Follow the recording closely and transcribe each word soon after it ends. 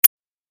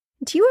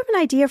Do you have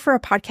an idea for a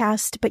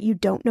podcast, but you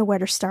don't know where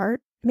to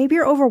start? Maybe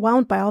you're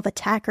overwhelmed by all the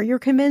tech, or you're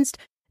convinced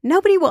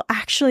nobody will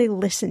actually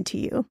listen to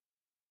you.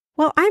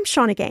 Well, I'm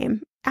Shannah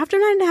Game. After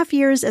 9.5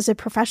 years as a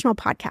professional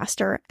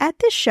podcaster, at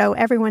this show,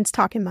 everyone's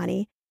talking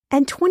money,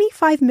 and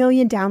 25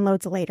 million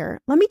downloads later,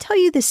 let me tell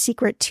you the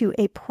secret to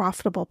a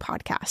profitable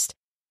podcast.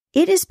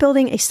 It is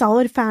building a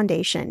solid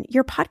foundation,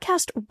 your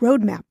podcast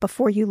roadmap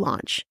before you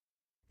launch.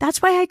 That's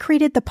why I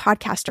created the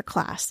Podcaster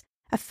Class,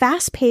 a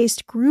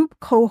fast-paced group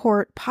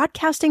cohort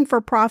podcasting for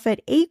profit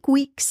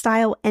 8-week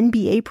style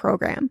MBA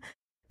program.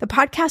 The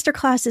Podcaster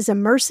Class is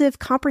immersive,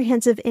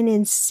 comprehensive, and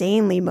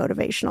insanely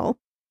motivational.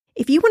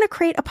 If you want to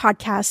create a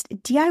podcast,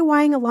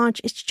 DIYing a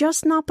launch is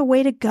just not the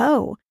way to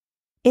go.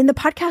 In the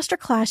Podcaster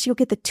Class, you'll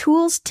get the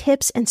tools,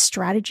 tips, and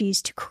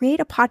strategies to create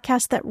a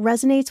podcast that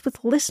resonates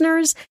with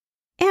listeners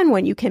and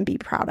one you can be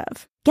proud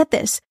of. Get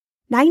this,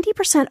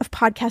 90% of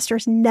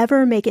podcasters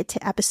never make it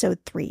to episode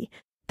 3.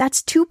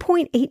 That's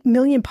 2.8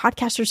 million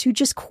podcasters who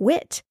just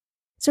quit.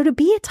 So to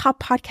be a top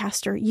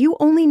podcaster, you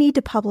only need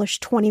to publish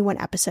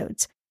 21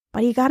 episodes,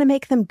 but you got to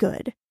make them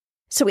good.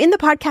 So in the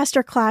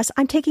Podcaster Class,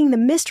 I'm taking the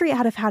mystery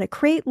out of how to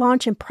create,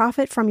 launch, and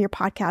profit from your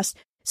podcast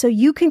so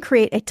you can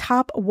create a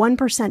top 1%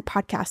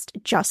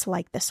 podcast just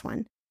like this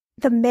one.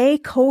 The May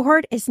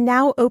cohort is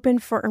now open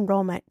for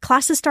enrollment.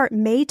 Classes start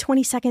May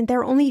 22nd. There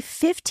are only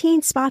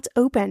 15 spots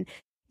open.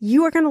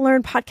 You are going to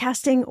learn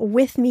podcasting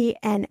with me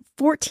and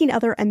 14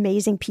 other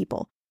amazing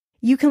people.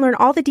 You can learn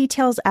all the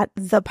details at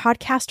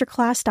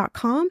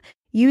thepodcasterclass.com.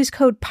 Use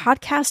code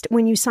PODCAST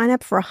when you sign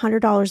up for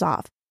 $100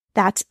 off.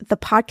 That's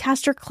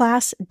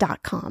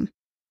thepodcasterclass.com.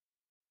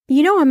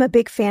 You know I'm a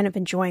big fan of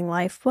enjoying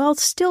life while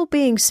still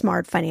being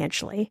smart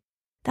financially.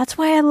 That's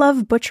why I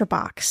love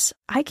ButcherBox.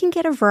 I can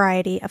get a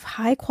variety of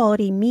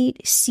high-quality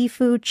meat,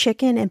 seafood,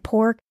 chicken, and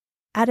pork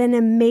at an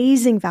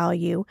amazing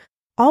value,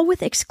 all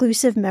with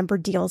exclusive member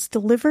deals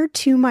delivered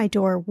to my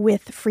door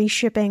with free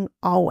shipping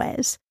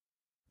always.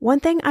 One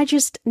thing I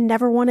just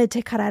never wanted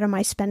to cut out of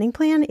my spending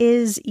plan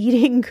is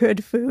eating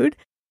good food.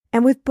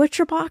 And with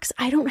ButcherBox,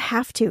 I don't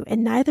have to,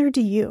 and neither do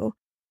you.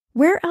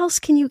 Where else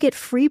can you get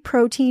free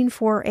protein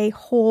for a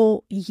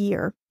whole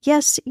year?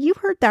 Yes, you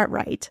heard that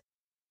right.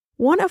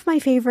 One of my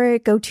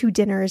favorite go-to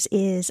dinners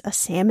is a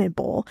salmon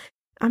bowl.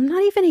 I'm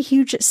not even a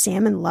huge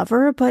salmon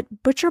lover,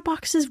 but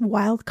ButcherBox's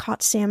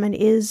wild-caught salmon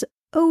is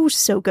oh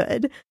so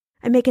good.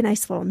 I make a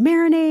nice little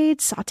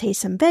marinade, saute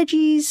some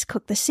veggies,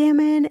 cook the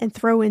salmon, and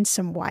throw in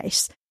some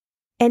rice.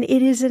 And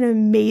it is an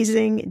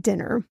amazing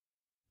dinner.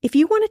 If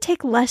you want to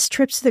take less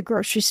trips to the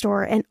grocery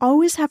store and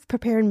always have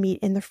prepared meat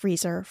in the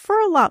freezer for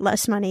a lot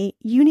less money,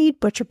 you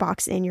need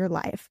ButcherBox in your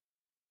life.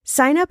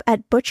 Sign up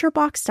at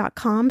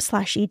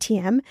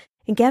butcherbox.com/ETM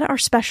and get our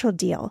special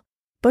deal.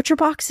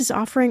 ButcherBox is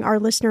offering our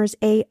listeners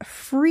a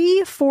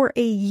free for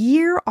a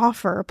year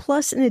offer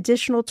plus an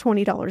additional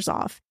 $20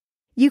 off.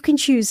 You can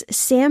choose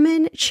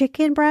salmon,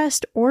 chicken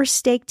breast, or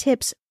steak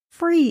tips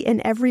free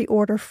in every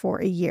order for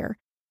a year.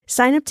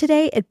 Sign up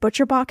today at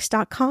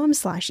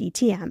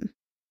butcherbox.com/ETM.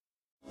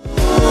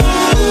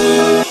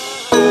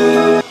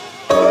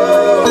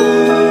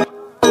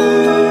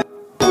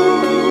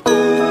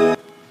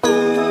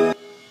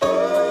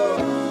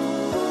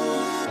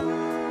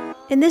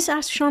 In this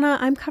Ask Shannah,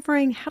 I'm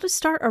covering how to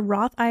start a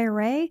Roth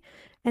IRA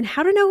and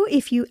how to know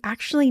if you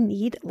actually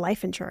need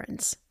life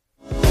insurance.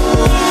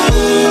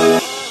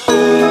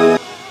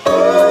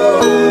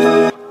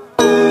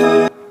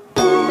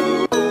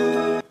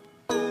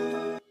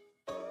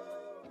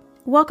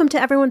 Welcome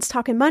to Everyone's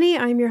Talking Money.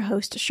 I'm your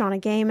host, Shannah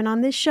Game, and on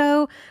this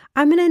show,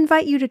 I'm going to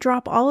invite you to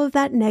drop all of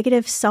that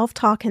negative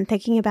self-talk and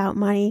thinking about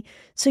money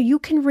so you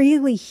can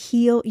really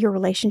heal your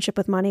relationship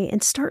with money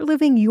and start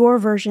living your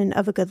version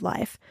of a good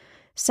life.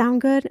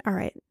 Sound good? All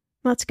right,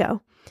 let's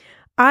go.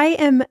 I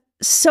am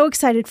so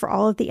excited for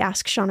all of the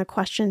Ask Shannah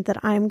questions that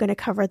I'm going to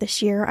cover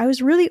this year. I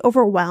was really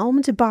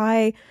overwhelmed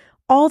by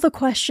all the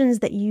questions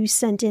that you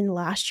sent in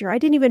last year. I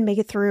didn't even make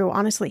it through,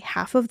 honestly,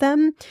 half of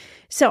them.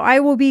 So I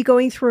will be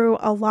going through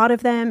a lot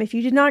of them. If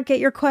you did not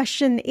get your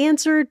question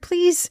answered,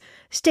 please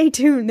stay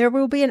tuned. There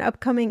will be an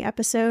upcoming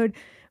episode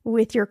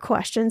with your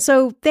question.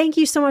 So thank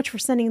you so much for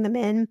sending them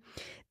in.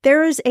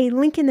 There is a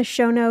link in the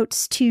show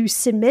notes to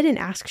submit an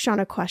Ask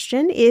Shannah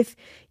question. If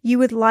you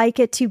would like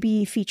it to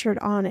be featured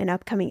on an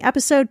upcoming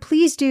episode,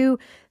 please do.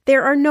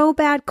 There are no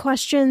bad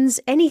questions.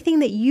 Anything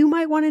that you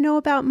might want to know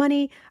about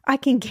money, I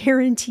can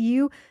guarantee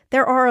you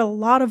there are a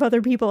lot of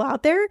other people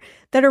out there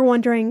that are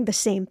wondering the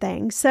same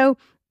thing. So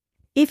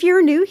if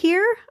you're new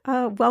here,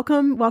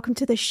 welcome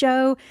to the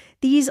show.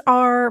 These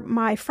are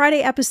my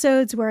Friday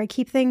episodes where I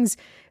keep things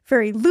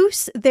very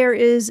loose. There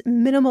is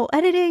minimal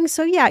editing.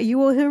 So yeah, you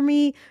will hear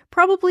me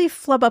probably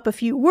flub up a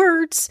few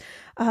words,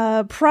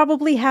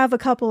 probably have a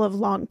couple of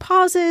long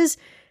pauses.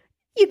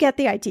 You get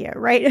the idea,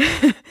 right?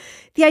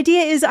 The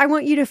idea is I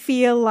want you to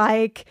feel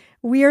like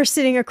we are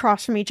sitting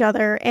across from each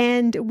other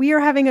and we are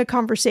having a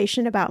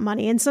conversation about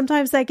money. And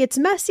sometimes that gets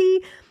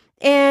messy.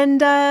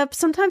 And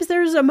sometimes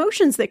there's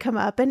emotions that come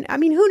up. And I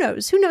mean, who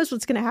knows? Who knows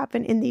what's going to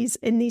happen in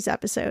these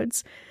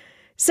episodes?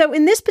 So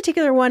in this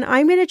particular one,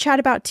 I'm going to chat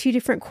about two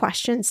different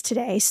questions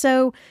today.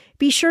 So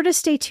be sure to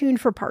stay tuned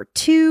for part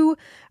 2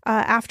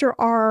 after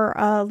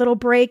our little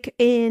break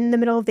in the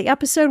middle of the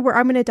episode, where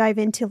I'm going to dive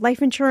into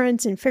life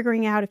insurance and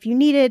figuring out if you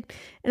need it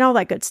and all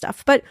that good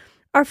stuff. But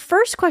our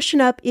first question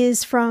up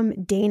is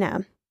from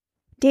Dana.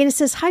 Dana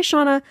says, "Hi,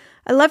 Shannah.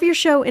 I love your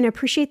show and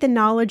appreciate the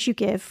knowledge you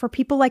give for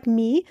people like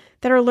me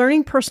that are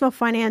learning personal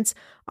finance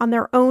on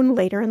their own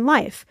later in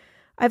life.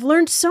 I've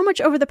learned so much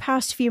over the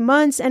past few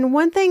months, and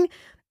one thing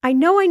I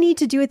know I need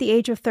to do at the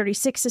age of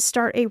 36 is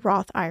start a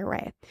Roth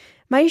IRA.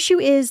 My issue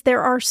is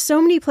there are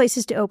so many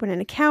places to open an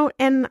account,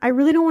 and I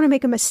really don't want to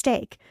make a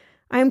mistake.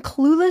 I am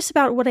clueless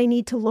about what I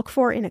need to look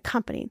for in a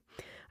company.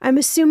 I'm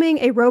assuming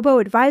a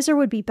robo-advisor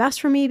would be best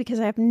for me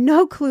because I have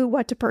no clue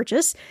what to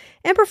purchase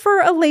and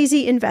prefer a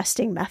lazy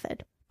investing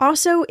method.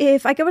 Also,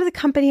 if I go to the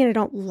company and I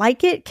don't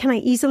like it, can I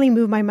easily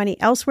move my money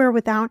elsewhere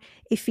without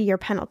a fee or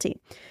penalty?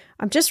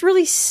 I'm just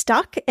really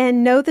stuck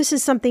and know this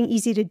is something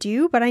easy to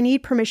do, but I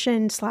need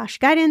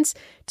permission/guidance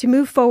to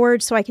move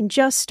forward so I can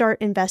just start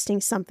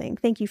investing something.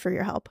 Thank you for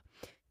your help."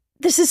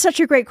 This is such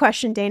a great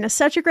question, Dana.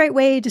 Such a great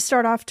way to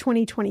start off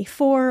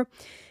 2024.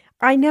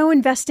 I know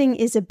investing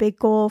is a big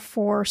goal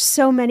for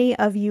so many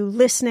of you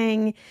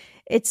listening.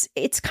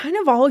 It's kind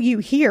of all you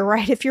hear,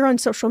 right? If you're on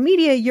social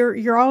media,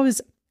 you're always,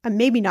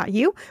 maybe not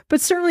you,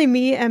 but certainly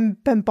me, am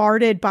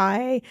bombarded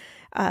by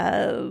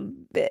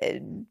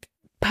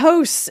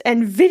posts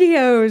and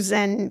videos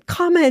and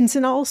comments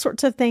and all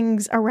sorts of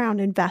things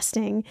around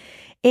investing.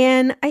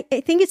 And I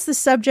think it's the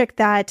subject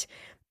that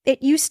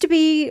it used to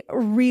be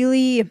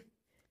really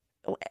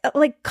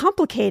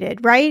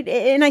complicated, right?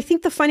 And I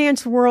think the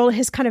finance world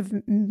has kind of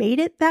made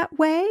it that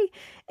way.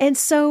 And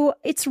so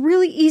it's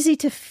really easy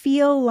to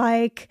feel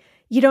like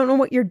you don't know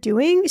what you're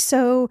doing,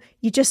 so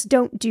you just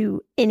don't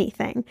do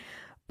anything.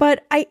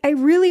 But I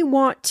really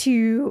want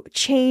to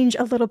change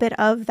a little bit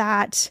of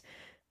that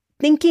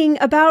thinking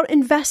about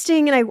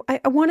investing, and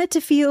I want it to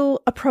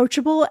feel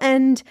approachable.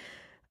 And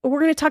we're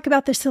going to talk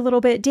about this a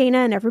little bit, Dana,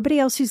 and everybody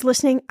else who's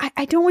listening.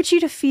 I don't want you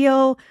to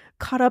feel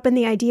caught up in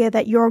the idea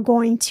that you're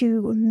going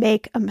to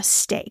make a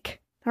mistake.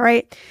 All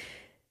right.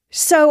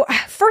 So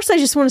first, I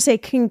just want to say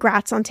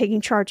congrats on taking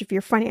charge of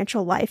your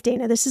financial life,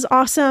 Dana. This is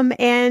awesome.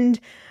 And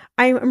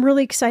I'm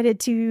really excited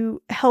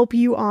to help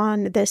you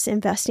on this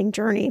investing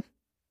journey.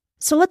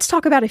 So let's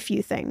talk about a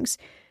few things.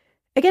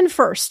 Again,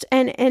 first,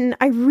 and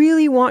I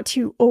really want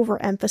to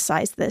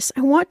overemphasize this,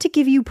 I want to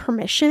give you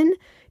permission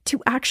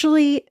to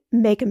actually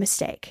make a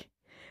mistake.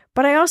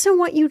 But I also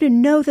want you to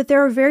know that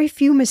there are very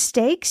few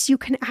mistakes you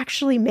can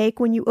actually make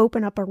when you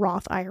open up a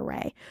Roth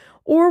IRA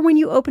or when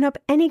you open up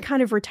any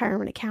kind of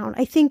retirement account.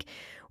 I think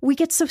we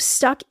get so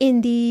stuck in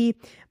the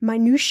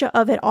minutia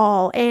of it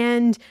all.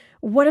 And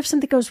what if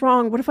something goes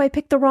wrong? What if I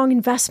pick the wrong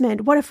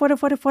investment? What if,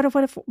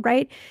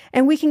 right?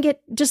 And we can get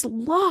just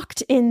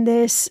locked in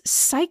this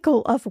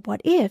cycle of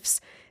what ifs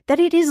that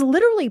it is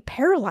literally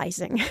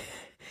paralyzing.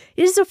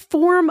 It is a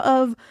form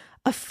of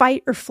a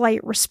fight or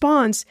flight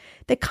response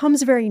that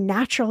comes very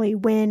naturally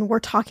when we're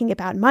talking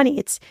about money.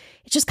 It's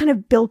just kind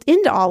of built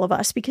into all of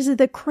us because of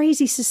the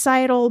crazy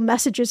societal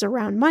messages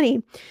around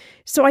money.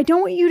 So I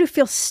don't want you to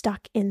feel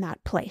stuck in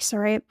that place, all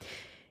right?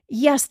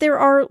 Yes, there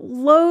are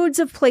loads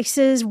of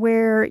places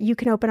where you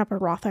can open up a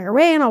Roth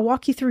IRA, and I'll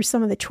walk you through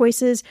some of the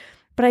choices,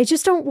 but I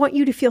just don't want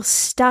you to feel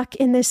stuck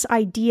in this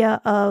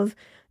idea of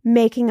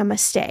making a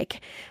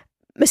mistake.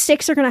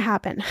 Mistakes are going to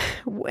happen.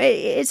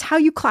 It's how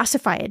you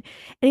classify it.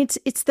 And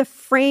it's the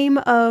frame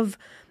of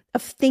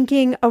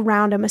thinking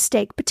around a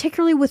mistake,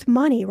 particularly with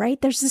money, right?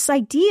 There's this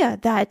idea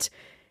that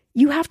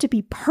you have to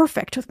be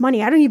perfect with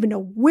money. I don't even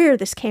know where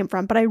this came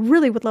from, but I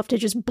really would love to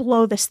just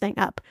blow this thing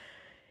up.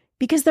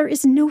 Because there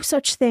is no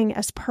such thing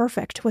as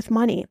perfect with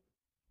money.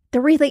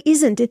 There really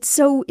isn't. It's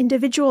so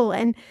individual,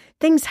 and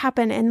things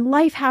happen and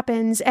life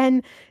happens.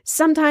 And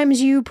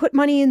sometimes you put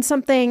money in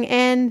something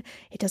and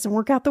it doesn't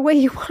work out the way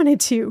you wanted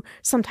to.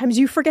 Sometimes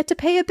you forget to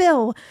pay a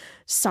bill.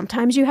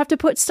 Sometimes you have to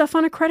put stuff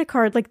on a credit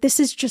card. Like, this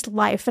is just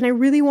life. And I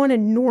really want to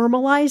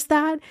normalize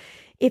that.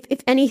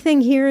 If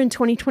anything here in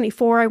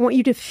 2024, I want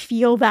you to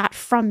feel that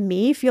from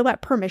me, feel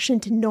that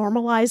permission to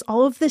normalize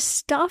all of this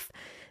stuff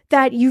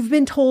that you've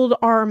been told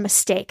are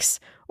mistakes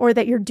or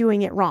that you're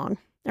doing it wrong.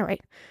 All right,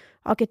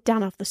 I'll get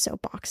down off the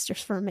soapbox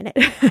just for a minute.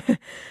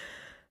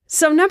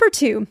 So number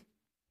 2,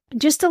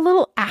 just a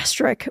little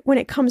asterisk when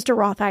it comes to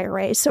Roth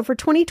IRAs. So for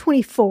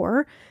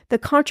 2024, the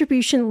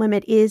contribution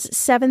limit is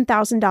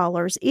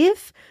 $7,000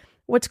 if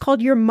what's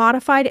called your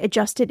modified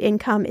adjusted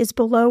income is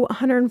below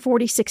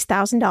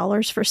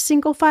 $146,000 for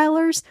single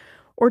filers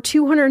or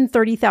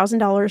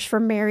 $230,000 for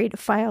married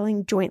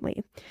filing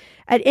jointly.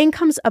 At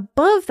incomes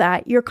above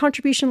that, your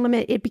contribution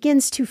limit, it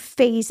begins to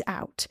phase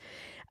out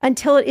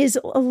until it is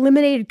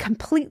eliminated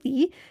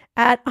completely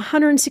at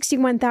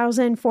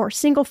 $161,000 for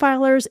single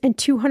filers and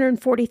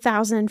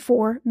 $240,000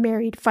 for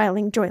married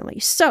filing jointly.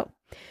 So,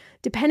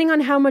 depending on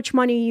how much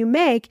money you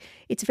make,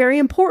 it's very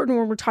important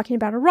when we're talking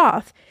about a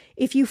Roth.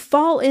 If you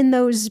fall in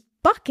those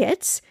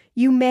buckets,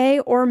 you may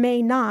or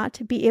may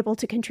not be able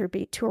to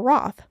contribute to a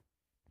Roth.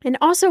 And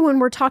also when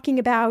we're talking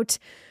about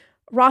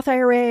Roth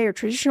IRA or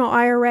traditional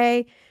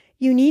IRA,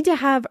 you need to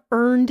have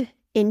earned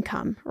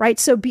income, right?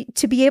 So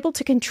to be able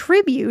to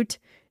contribute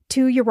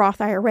to your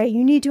Roth IRA,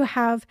 you need to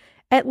have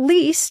at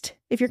least,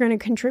 if you're going to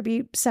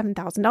contribute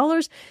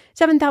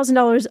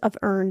 $7,000 of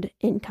earned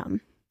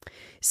income.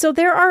 So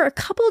there are a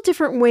couple of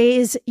different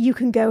ways you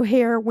can go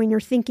here when you're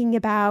thinking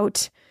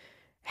about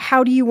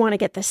how do you want to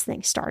get this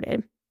thing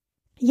started.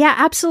 Yeah,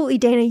 absolutely,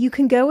 Dana. You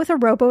can go with a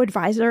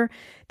robo-advisor.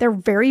 They're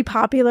very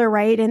popular,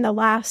 right? In the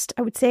last,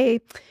 I would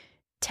say,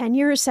 10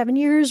 years, 7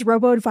 years,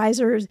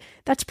 robo-advisors,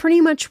 that's pretty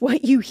much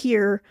what you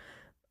hear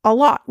a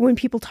lot when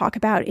people talk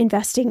about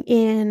investing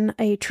in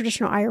a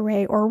traditional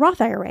IRA or a Roth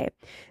IRA.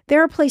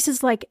 There are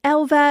places like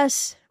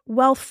Ellevest,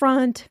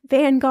 Wealthfront,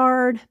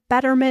 Vanguard,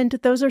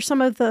 Betterment. Those are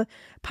some of the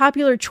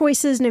popular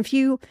choices. And if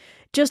you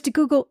just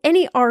Google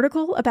any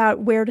article about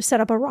where to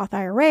set up a Roth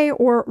IRA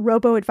or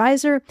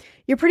robo-advisor,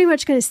 you're pretty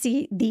much going to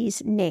see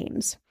these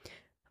names.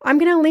 I'm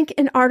going to link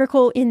an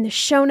article in the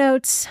show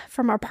notes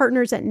from our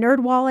partners at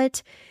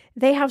NerdWallet.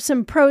 They have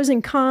some pros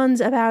and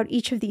cons about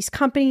each of these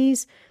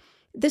companies.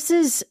 This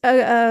is,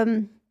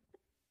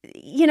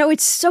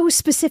 it's so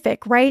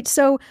specific, right?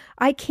 So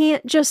I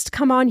can't just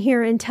come on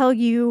here and tell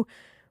you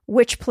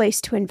which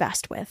place to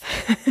invest with.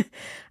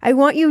 I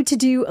want you to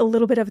do a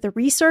little bit of the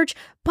research,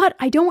 but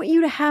I don't want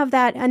you to have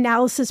that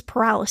analysis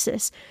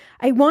paralysis.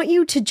 I want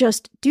you to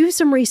just do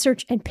some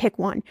research and pick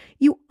one.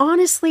 You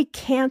honestly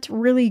can't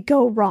really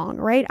go wrong,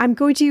 right? I'm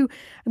going to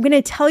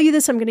tell you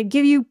this. I'm going to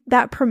give you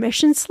that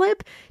permission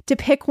slip to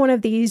pick one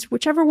of these,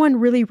 whichever one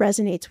really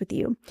resonates with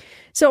you.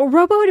 So a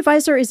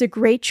robo-advisor is a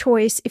great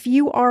choice if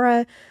you are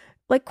a,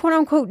 like, quote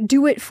unquote,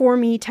 do it for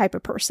me type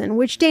of person,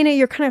 which, Dana,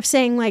 you're kind of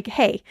saying like,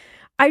 hey,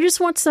 I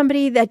just want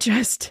somebody that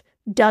just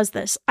does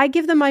this. I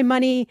give them my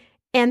money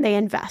and they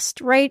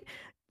invest, right?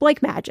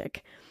 Like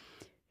magic.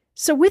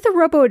 So with a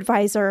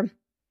robo-advisor,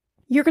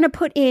 you're going to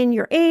put in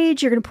your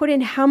age, you're going to put in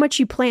how much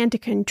you plan to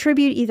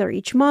contribute either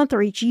each month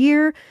or each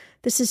year.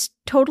 This is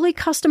totally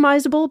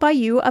customizable by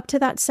you up to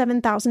that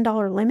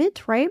 $7,000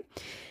 limit, right?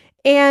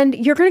 And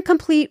you're going to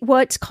complete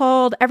what's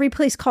called, every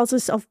place calls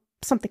this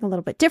something a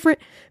little bit different,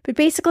 but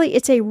basically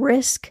it's a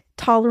risk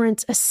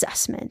tolerance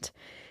assessment.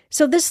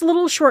 So this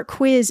little short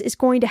quiz is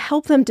going to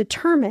help them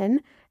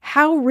determine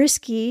how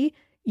risky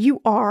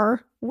you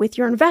are with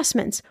your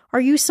investments.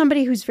 Are you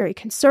somebody who's very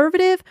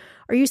conservative?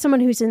 Are you someone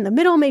who's in the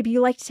middle? Maybe you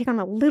like to take on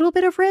a little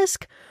bit of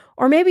risk,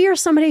 or maybe you're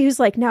somebody who's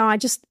like, no,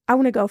 I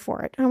want to go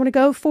for it. I want to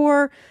go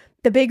for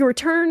the big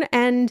return,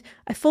 and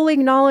I fully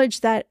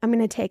acknowledge that I'm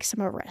going to take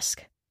some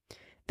risk.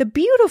 The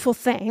beautiful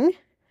thing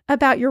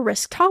about your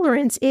risk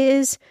tolerance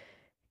is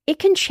it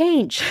can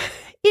change.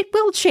 It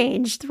will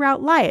change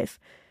throughout life.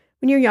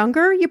 When you're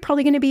younger, you're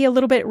probably going to be a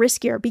little bit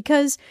riskier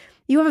because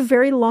you have a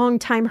very long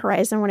time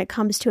horizon when it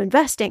comes to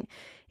investing.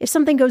 If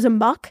something goes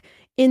amok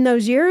in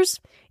those years,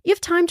 you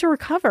have time to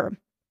recover.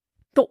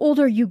 The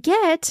older you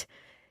get,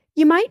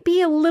 you might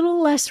be a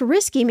little less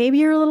risky. Maybe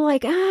you're a little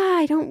like,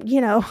 I don't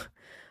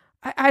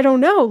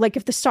know. Like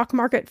if the stock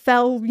market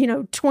fell,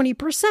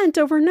 20%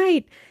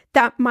 overnight,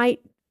 that might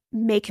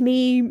make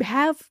me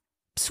have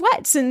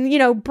sweats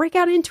and, break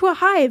out into a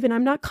hive, and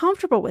I'm not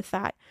comfortable with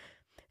that.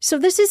 So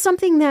this is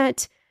something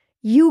that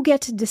you get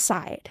to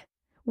decide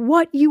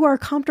what you are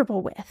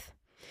comfortable with.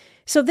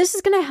 So this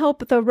is going to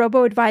help the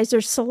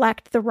robo-advisors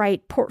select the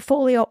right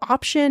portfolio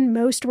option.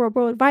 Most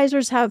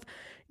robo-advisors have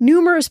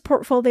numerous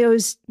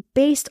portfolios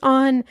based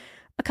on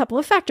a couple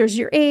of factors: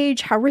 your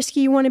age, how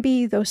risky you want to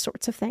be, those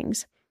sorts of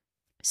things.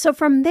 So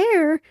from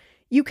there,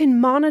 you can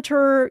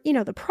monitor,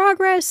 the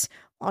progress,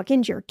 log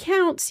into your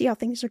account, see how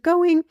things are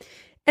going.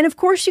 And of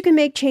course, you can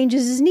make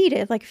changes as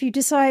needed. Like if you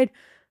decide,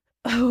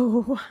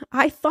 oh,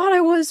 I thought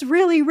I was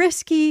really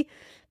risky,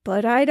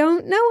 but I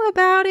don't know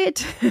about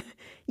it.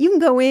 You can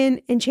go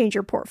in and change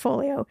your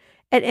portfolio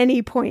at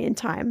any point in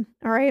time.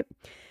 All right.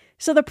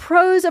 So the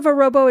pros of a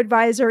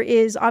robo-advisor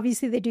is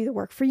obviously they do the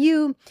work for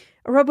you.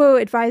 A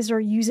robo-advisor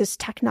uses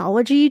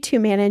technology to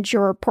manage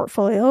your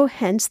portfolio,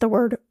 hence the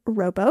word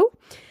robo,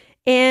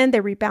 and they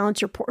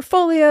rebalance your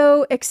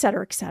portfolio, et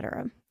cetera, et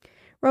cetera.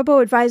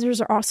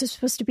 Robo-advisors are also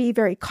supposed to be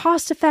very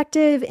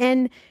cost-effective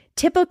and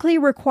typically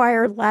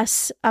require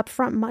less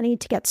upfront money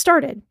to get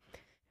started.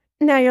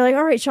 Now you're like,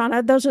 all right,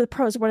 Shannah, those are the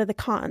pros. What are the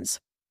cons?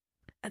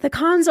 The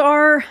cons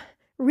are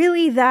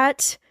really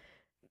that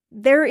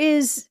there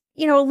is,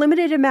 a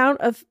limited amount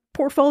of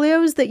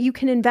portfolios that you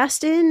can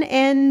invest in,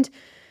 and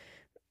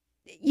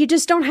you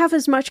just don't have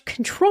as much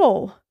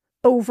control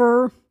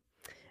over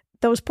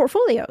those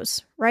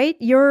portfolios, right?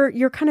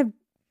 You're kind of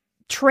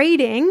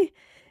trading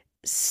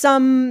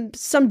some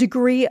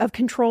degree of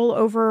control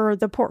over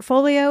the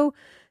portfolio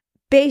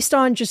based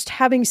on just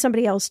having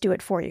somebody else do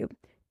it for you.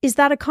 Is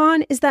that a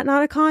con? Is that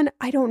not a con?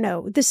 I don't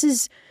know. This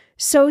is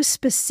so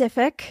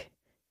specific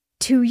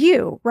to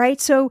you, right?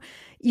 So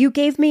you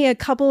gave me a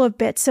couple of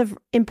bits of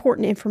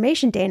important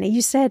information, Dana.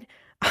 You said,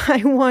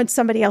 I want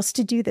somebody else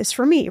to do this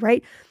for me,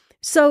 right?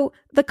 So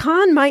the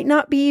con might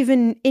not be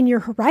even in your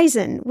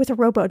horizon with a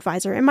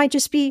robo-advisor. It might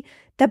just be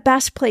the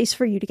best place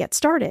for you to get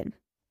started.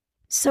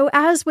 So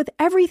as with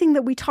everything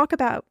that we talk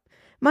about,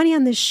 money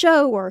on this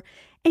show or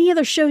any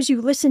other shows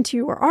you listen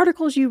to or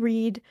articles you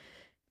read,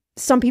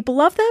 some people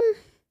love them,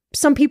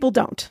 some people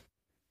don't.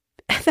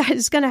 That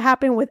is going to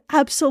happen with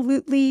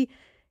absolutely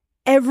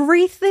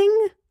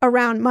everything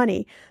around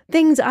money.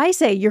 Things I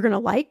say you're going to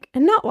like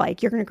and not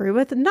like, you're going to agree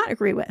with and not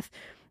agree with,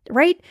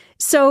 right?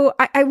 So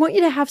I want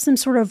you to have some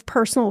sort of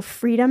personal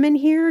freedom in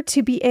here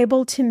to be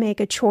able to make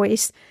a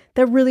choice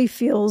that really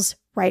feels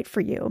right for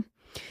you.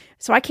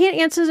 So I can't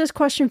answer this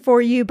question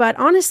for you, but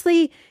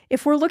honestly,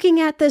 if we're looking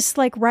at this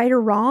like right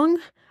or wrong,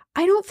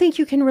 I don't think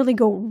you can really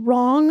go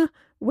wrong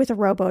with a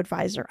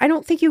robo-advisor. I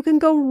don't think you can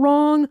go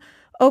wrong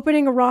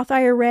opening a Roth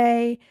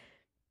IRA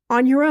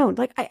on your own.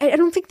 Like, I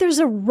don't think there's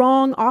a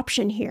wrong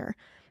option here.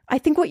 I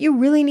think what you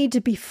really need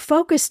to be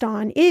focused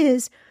on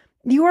is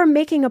you are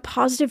making a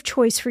positive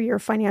choice for your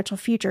financial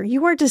future.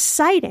 You are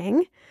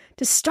deciding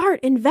to start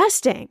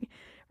investing,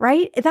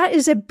 right? That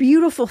is a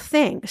beautiful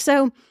thing.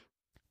 So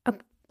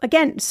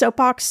again,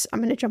 soapbox, I'm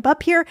going to jump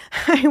up here.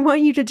 I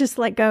want you to just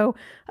let go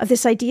of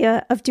this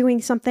idea of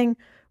doing something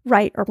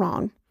right or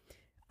wrong.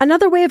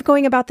 Another way of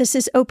going about this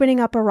is opening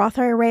up a Roth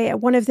IRA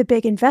at one of the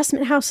big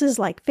investment houses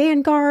like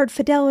Vanguard,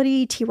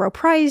 Fidelity, T. Rowe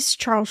Price,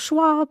 Charles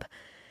Schwab.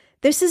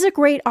 This is a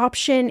great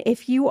option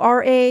if you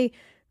are a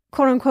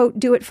quote unquote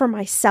do it for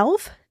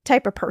myself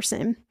type of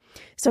person.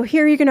 So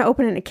here you're going to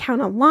open an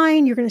account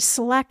online. You're going to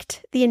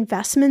select the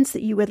investments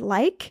that you would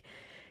like.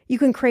 You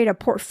can create a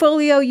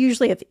portfolio,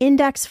 usually of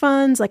index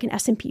funds like an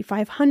S&P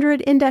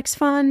 500 index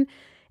fund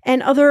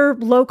and other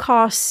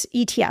low-cost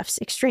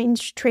ETFs,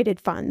 exchange-traded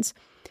funds.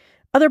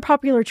 Other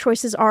popular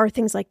choices are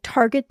things like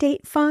target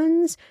date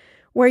funds,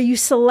 where you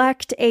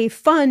select a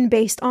fund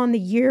based on the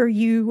year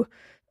you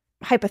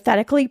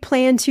hypothetically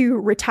plan to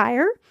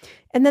retire.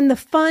 And then the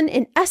fund,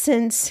 in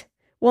essence,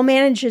 will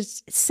manage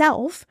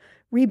itself,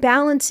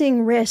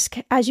 rebalancing risk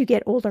as you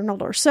get older and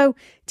older. So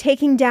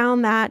taking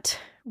down that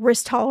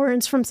risk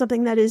tolerance from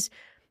something that is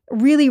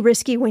really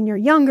risky when you're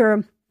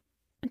younger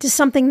to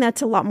something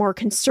that's a lot more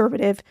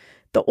conservative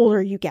the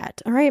older you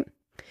get. All right.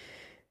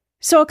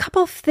 So a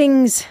couple of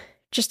things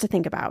just to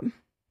think about.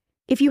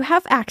 If you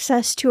have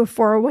access to a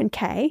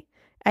 401k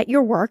at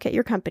your work, at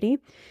your company,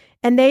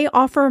 and they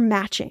offer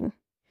matching,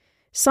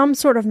 some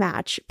sort of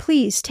match,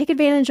 please take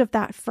advantage of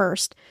that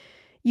first.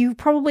 You've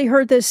probably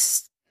heard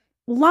this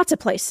lots of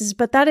places,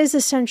 but that is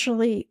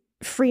essentially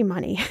free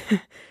money.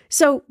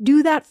 So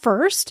do that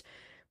first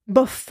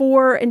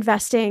before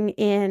investing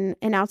in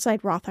an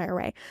outside Roth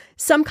IRA.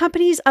 Some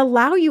companies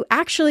allow you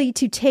actually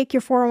to take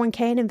your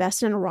 401k and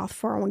invest in a Roth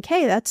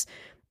 401k. That's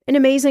an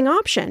amazing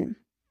option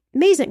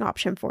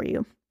for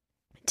you.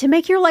 To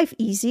make your life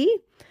easy,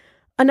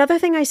 another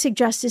thing I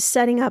suggest is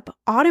setting up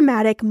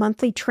automatic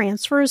monthly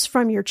transfers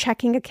from your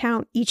checking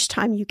account each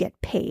time you get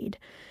paid.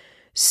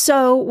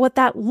 So what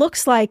that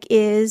looks like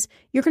is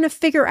you're going to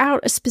figure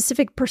out a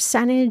specific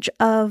percentage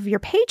of your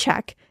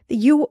paycheck that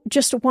you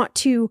just want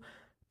to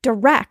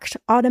direct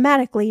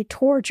automatically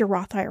towards your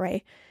Roth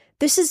IRA.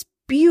 This is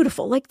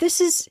beautiful. Like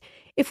this is,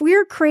 if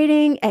we're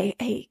creating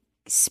a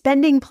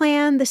spending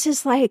plan, this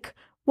is like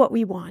what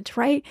we want,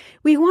 right?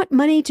 We want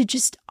money to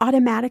just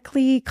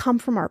automatically come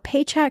from our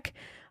paycheck,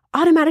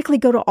 automatically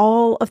go to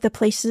all of the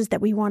places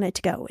that we want it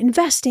to go.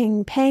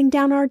 Investing, paying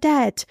down our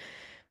debt,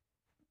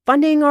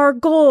 funding our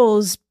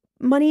goals,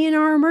 money in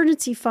our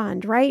emergency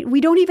fund, right? We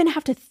don't even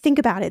have to think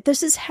about it.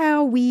 This is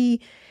how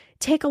we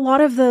take a lot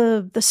of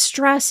the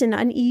stress and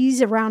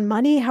unease around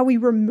money. How we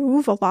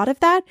remove a lot of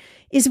that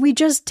is we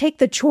just take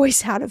the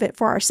choice out of it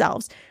for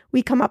ourselves.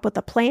 We come up with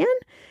a plan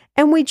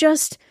and we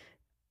just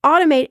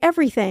automate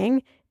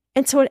everything.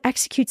 And so it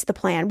executes the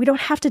plan. We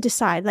don't have to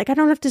decide. Like, I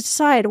don't have to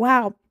decide,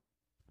 wow,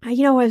 I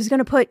was going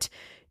to put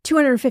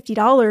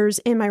 $250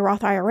 in my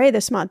Roth IRA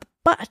this month,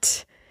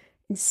 but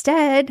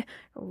instead,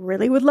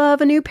 really would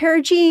love a new pair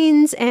of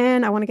jeans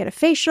and I want to get a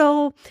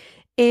facial.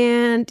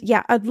 And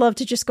yeah, I'd love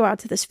to just go out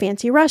to this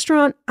fancy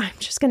restaurant. I'm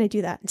just going to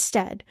do that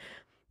instead.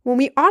 When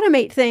we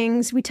automate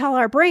things, we tell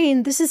our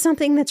brain, this is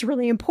something that's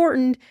really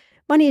important.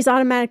 Money is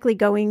automatically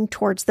going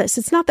towards this.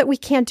 It's not that we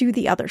can't do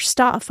the other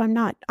stuff. I'm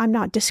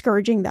not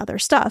discouraging the other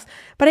stuff,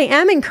 but I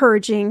am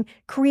encouraging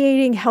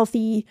creating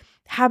healthy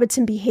habits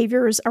and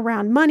behaviors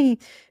around money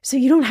so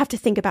you don't have to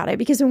think about it.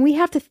 Because when we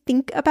have to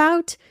think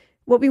about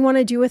what we want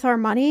to do with our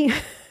money,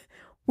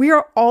 we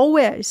are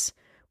always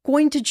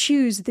going to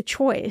choose the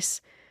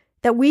choice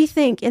that we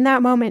think in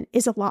that moment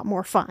is a lot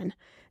more fun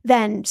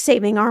than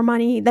saving our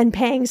money, than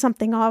paying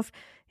something off.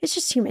 It's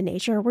just human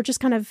nature. We're just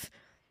kind of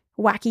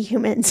wacky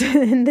humans,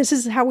 and this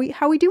is how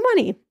we do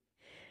money.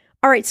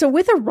 All right, so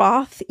with a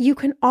Roth, you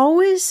can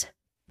always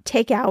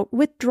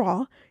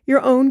withdraw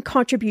your own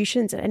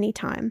contributions at any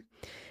time,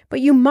 but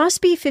you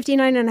must be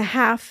 59 and a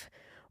half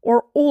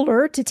or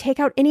older to take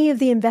out any of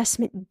the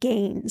investment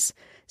gains.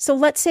 So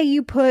let's say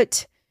you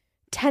put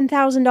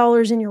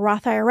 $10,000 in your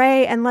Roth IRA,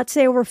 and let's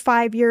say over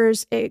 5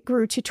 years, it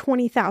grew to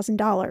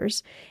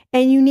 $20,000,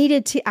 and you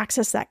needed to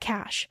access that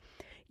cash.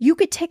 You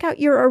could take out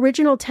your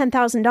original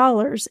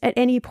 $10,000 at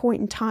any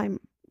point in time.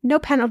 No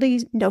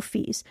penalties, no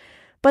fees.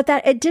 But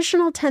that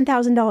additional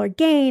 $10,000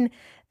 gain,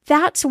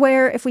 That's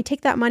where if we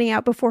take that money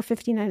out before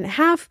 59 and a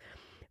half,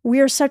 we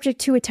are subject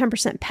to a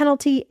 10%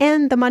 penalty,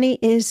 and the money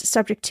is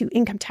subject to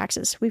income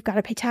taxes. We've got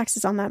to pay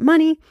taxes on that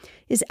money,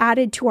 is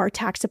added to our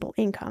taxable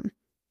income.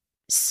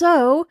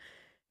 So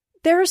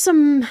there are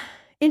some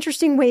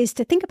interesting ways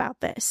to think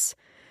about this.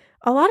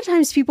 A lot of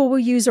times people will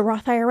use a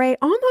Roth IRA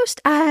almost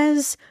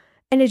as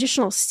an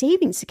additional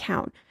savings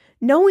account,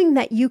 knowing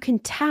that you can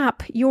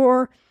tap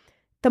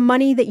the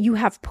money that you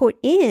have put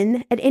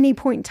in at any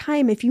point in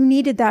time if you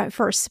needed that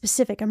for a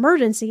specific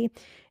emergency.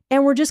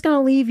 And we're just going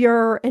to leave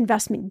your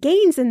investment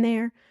gains in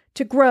there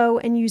to grow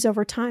and use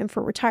over time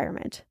for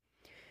retirement.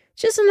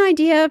 Just an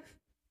idea.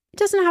 It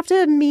doesn't have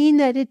to mean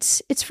that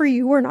it's for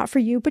you or not for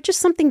you, but just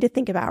something to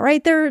think about,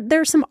 right?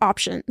 There's some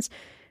options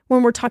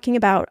when we're talking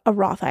about a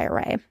Roth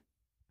IRA.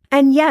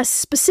 And yes,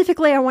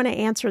 specifically, I want to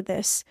answer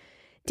this.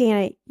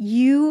 Dana,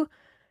 you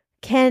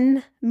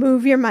can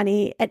move your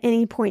money at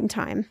any point in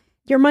time.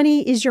 Your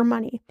money is your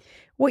money.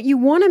 What you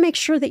want to make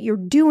sure that you're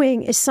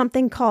doing is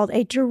something called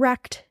a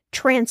direct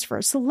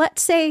transfer. So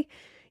let's say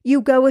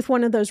you go with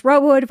one of those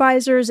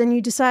robo-advisors and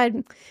you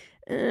decide,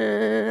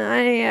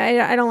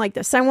 I don't like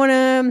this. I want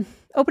to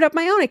open up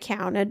my own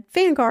account at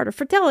Vanguard or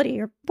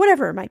Fidelity or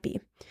whatever it might be.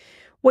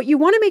 What you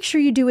want to make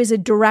sure you do is a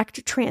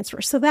direct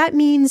transfer. So that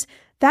means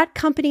that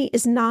company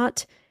is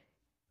not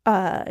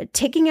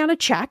taking out a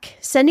check,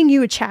 sending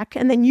you a check,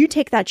 and then you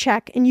take that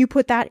check and you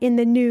put that in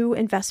the new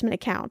investment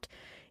account.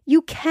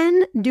 You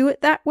can do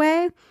it that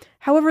way.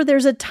 However,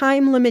 there's a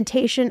time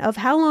limitation of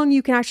how long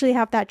you can actually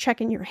have that check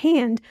in your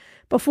hand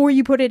before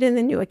you put it in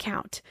the new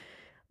account.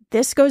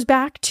 This goes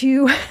back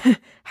to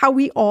how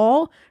we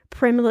all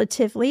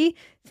primitively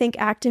think,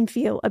 act, and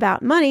feel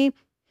about money.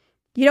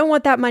 You don't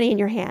want that money in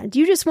your hand.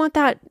 You just want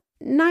that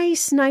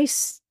nice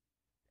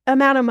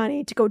amount of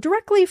money to go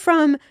directly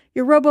from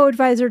your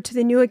robo-advisor to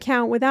the new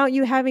account without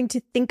you having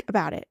to think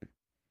about it.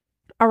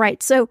 All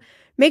right, so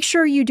make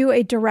sure you do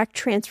a direct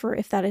transfer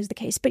if that is the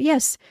case. But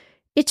yes,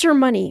 it's your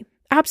money.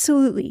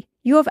 Absolutely.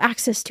 You have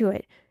access to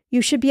it.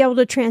 You should be able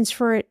to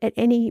transfer it at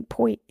any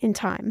point in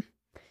time.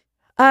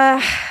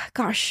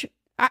 Gosh,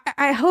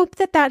 I hope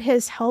that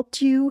has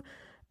helped you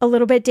a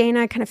little bit,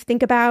 Dana. Kind of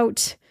think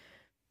about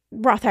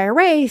Roth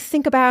IRA,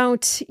 think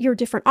about your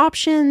different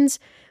options.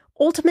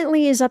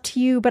 Ultimately is up to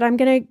you, but I'm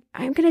gonna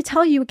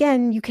tell you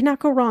again, you cannot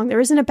go wrong. There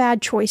isn't a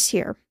bad choice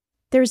here.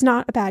 There's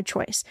not a bad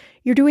choice.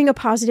 You're doing a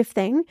positive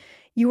thing.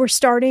 You are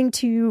starting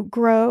to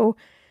grow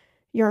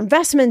your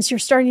investments. You're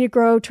starting to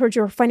grow towards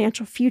your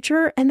financial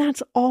future, and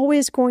that's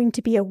always going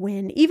to be a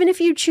win. Even if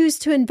you choose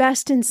to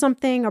invest in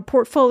something, a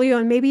portfolio,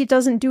 and maybe it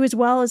doesn't do as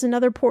well as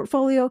another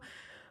portfolio,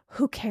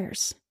 who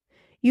cares?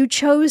 You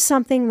chose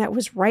something that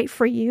was right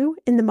for you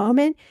in the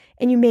moment,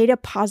 and you made a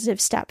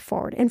positive step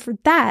forward. And for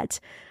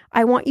that,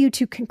 I want you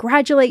to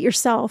congratulate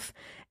yourself,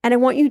 and I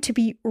want you to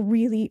be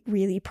really,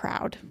 really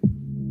proud.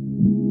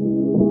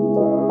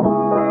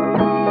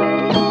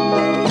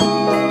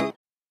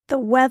 The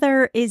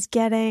weather is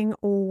getting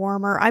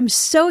warmer. I'm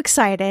so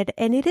excited,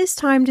 and it is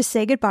time to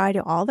say goodbye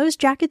to all those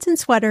jackets and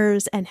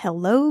sweaters and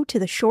hello to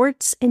the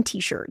shorts and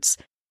t-shirts.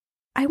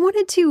 I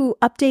wanted to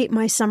update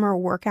my summer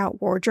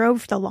workout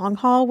wardrobe for the long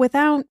haul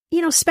without,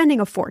 spending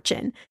a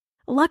fortune.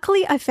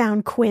 Luckily, I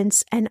found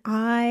Quince, and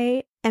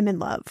I am in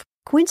love.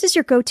 Quince is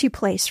your go-to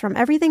place from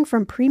everything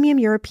from premium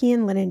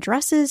European linen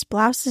dresses,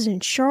 blouses,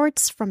 and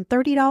shorts from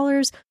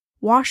 $30,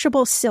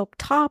 washable silk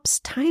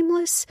tops,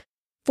 timeless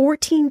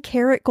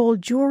 14-karat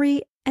gold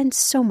jewelry, and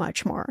so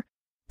much more.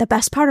 The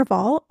best part of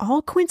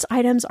all Quince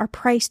items are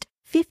priced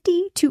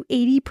 50 to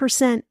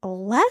 80%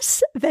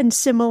 less than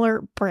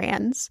similar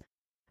brands.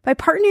 By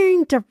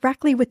partnering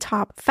directly with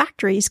top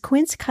factories,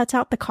 Quince cuts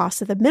out the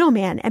cost of the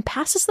middleman and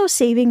passes those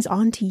savings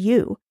on to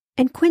you.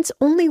 And Quince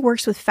only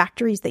works with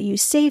factories that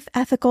use safe,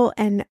 ethical,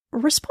 and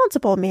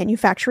responsible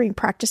manufacturing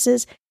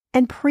practices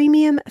and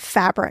premium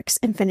fabrics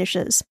and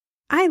finishes.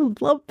 I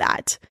love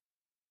that.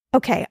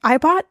 Okay, I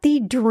bought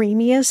the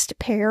dreamiest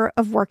pair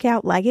of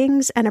workout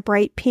leggings and a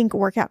bright pink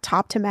workout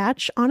top to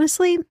match.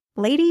 Honestly,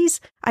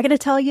 ladies, I gotta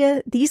tell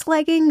you, these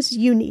leggings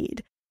you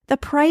need. The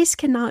price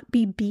cannot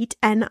be beat,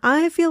 and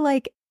I feel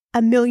like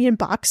 $1 million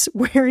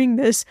wearing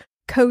this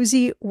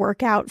cozy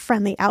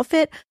workout-friendly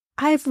outfit.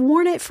 I've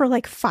worn it for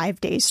like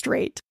 5 days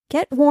straight.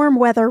 Get warm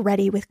weather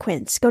ready with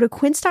Quince. Go to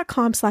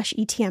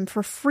quince.com/ETM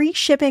for free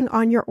shipping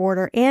on your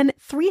order and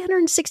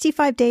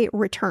 365-day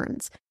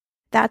returns.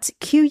 That's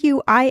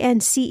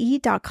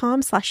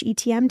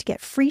QUINCE.com/ETM to get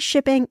free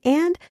shipping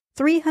and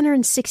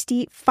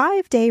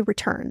 365-day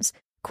returns.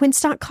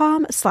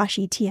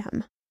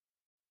 Quince.com/ETM.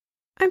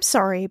 I'm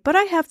sorry, but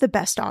I have the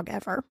best dog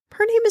ever.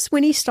 Her name is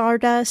Winnie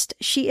Stardust.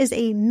 She is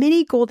a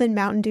mini golden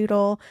mountain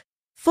doodle,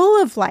 full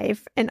of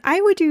life, and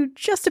I would do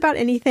just about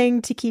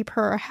anything to keep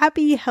her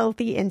happy,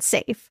 healthy, and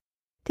safe.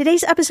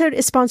 Today's episode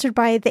is sponsored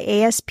by the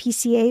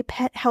ASPCA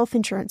Pet Health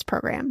Insurance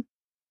Program.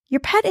 Your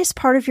pet is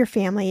part of your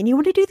family and you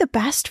want to do the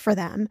best for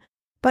them,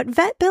 but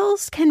vet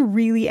bills can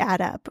really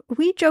add up.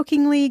 We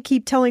jokingly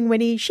keep telling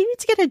Winnie she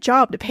needs to get a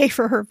job to pay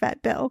for her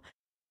vet bill.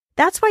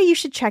 That's why you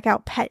should check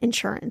out pet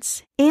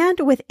insurance. And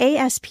with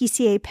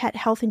ASPCA Pet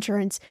Health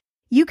Insurance,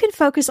 you can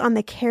focus on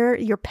the care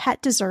your pet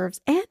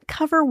deserves and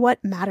cover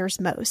what matters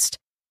most.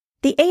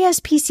 The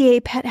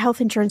ASPCA Pet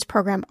Health Insurance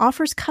Program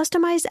offers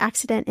customized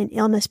accident and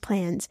illness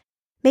plans,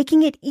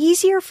 making it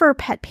easier for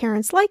pet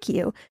parents like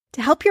you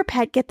to help your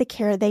pet get the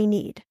care they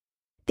need.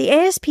 The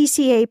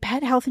ASPCA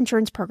Pet Health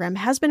Insurance Program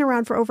has been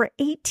around for over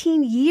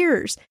 18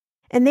 years,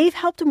 and they've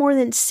helped more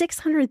than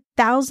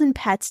 600,000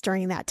 pets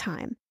during that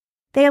time.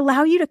 They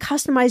allow you to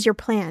customize your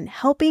plan,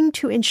 helping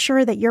to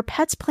ensure that your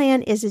pet's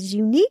plan is as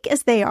unique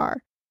as they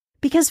are.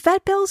 Because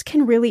vet bills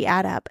can really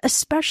add up,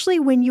 especially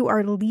when you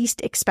are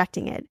least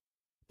expecting it.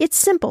 It's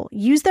simple.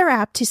 Use their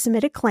app to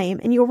submit a claim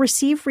and you'll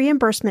receive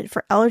reimbursement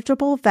for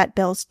eligible vet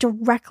bills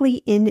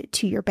directly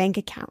into your bank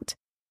account.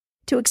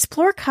 To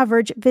explore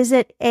coverage,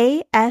 visit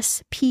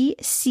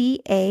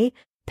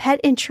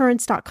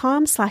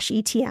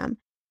aspcapetinsurance.com/ETM.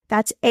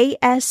 That's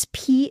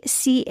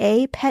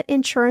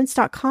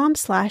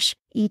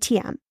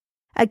aspcapetinsurance.com/ETM.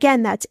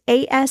 Again, that's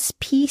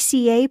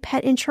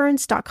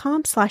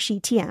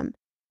aspcapetinsurance.com/ETM.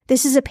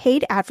 This is a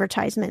paid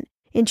advertisement.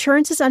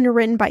 Insurance is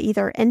underwritten by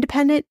either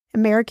Independent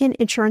American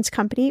Insurance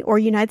Company or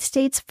United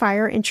States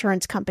Fire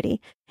Insurance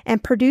Company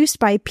and produced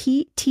by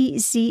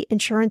PTZ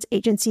Insurance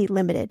Agency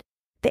Limited.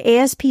 The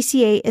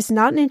ASPCA is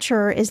not an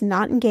insurer, is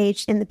not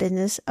engaged in the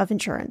business of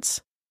insurance.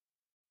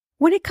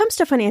 When it comes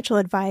to financial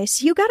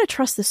advice, you got to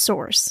trust the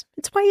source.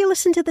 It's why you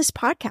listen to this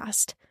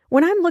podcast.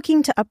 When I'm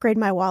looking to upgrade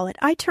my wallet,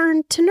 I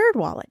turn to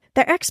NerdWallet.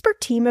 Their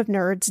expert team of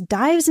nerds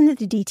dives into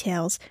the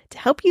details to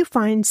help you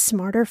find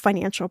smarter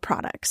financial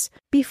products.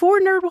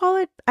 Before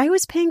NerdWallet, I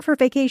was paying for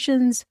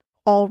vacations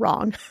all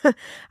wrong.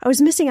 I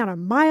was missing out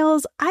on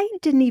miles I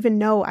didn't even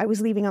know I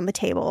was leaving on the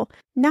table.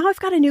 Now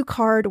I've got a new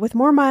card with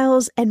more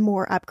miles and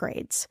more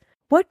upgrades.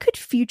 What could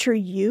future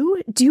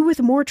you do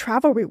with more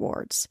travel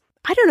rewards?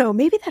 I don't know,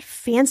 maybe that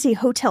fancy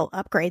hotel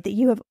upgrade that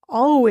you have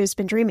always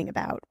been dreaming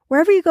about.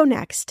 Wherever you go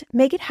next,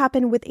 make it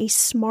happen with a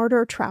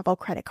smarter travel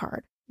credit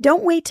card.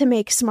 Don't wait to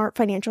make smart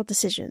financial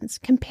decisions.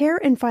 Compare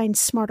and find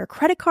smarter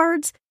credit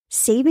cards,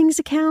 savings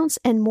accounts,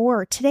 and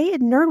more today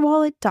at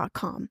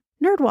nerdwallet.com.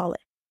 NerdWallet.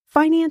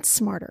 Finance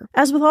smarter.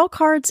 As with all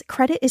cards,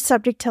 credit is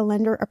subject to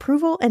lender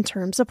approval and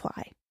terms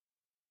apply.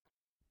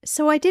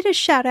 So I did a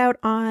shout out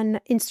on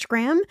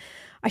Instagram.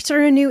 I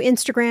started a new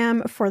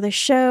Instagram for the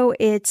show.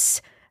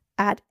 It's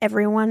at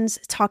Everyone's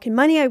Talking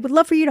Money. I would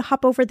love for you to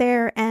hop over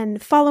there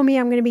and follow me.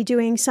 I'm going to be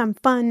doing some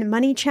fun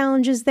money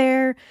challenges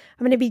there.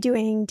 I'm going to be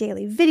doing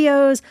daily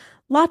videos,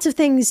 lots of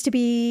things to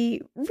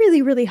be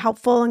really, really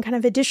helpful and kind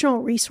of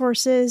additional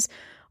resources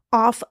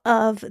off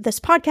of this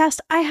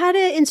podcast. I had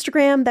an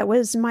Instagram that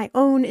was my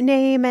own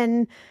name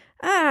and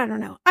I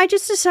don't know. I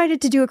just decided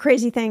to do a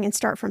crazy thing and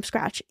start from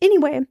scratch.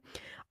 Anyway,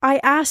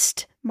 I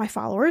asked my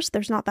followers,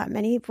 there's not that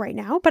many right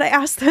now, but I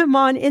asked them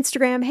on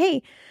Instagram,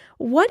 hey,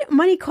 what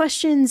money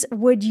questions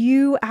would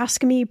you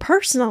ask me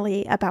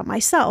personally about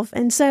myself?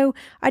 And so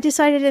I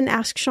decided in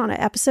Ask Shannah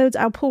episodes,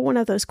 I'll pull one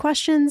of those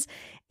questions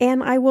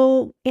and I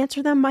will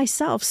answer them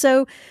myself.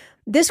 So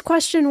this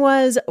question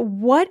was,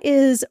 what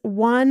is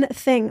one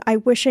thing I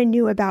wish I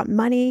knew about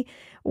money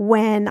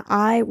when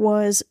I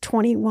was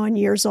 21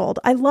 years old?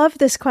 I love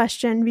this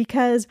question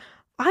because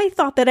I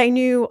thought that I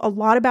knew a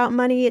lot about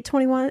money at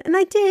 21, and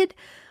I did.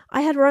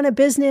 I had run a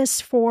business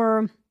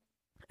for,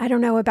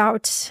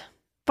 about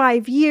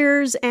 5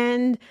 years.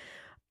 And,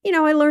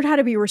 I learned how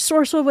to be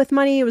resourceful with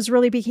money. It was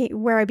really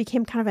where I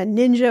became kind of a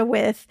ninja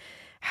with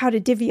how to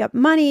divvy up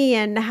money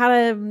and how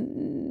to,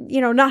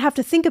 not have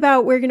to think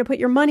about where you're going to put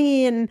your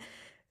money. And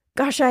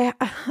gosh, I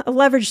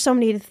leveraged so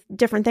many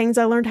different things.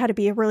 I learned how to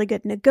be a really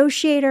good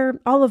negotiator,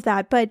 all of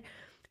that. But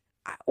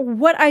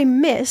what I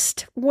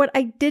missed, what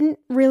I didn't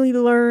really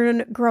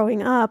learn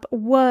growing up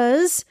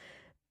was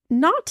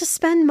not to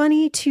spend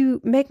money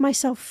to make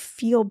myself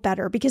feel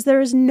better, because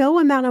there is no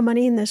amount of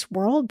money in this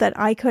world that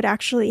I could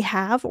actually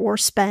have or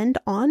spend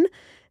on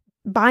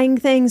buying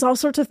things, all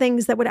sorts of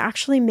things that would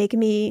actually make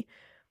me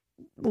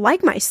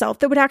like myself,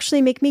 that would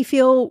actually make me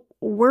feel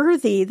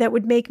worthy, that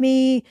would make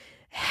me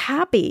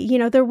happy.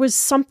 There was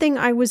something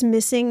I was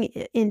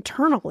missing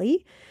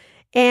internally.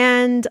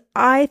 And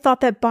I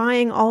thought that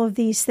buying all of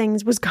these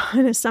things was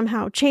going to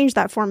somehow change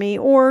that for me,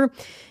 or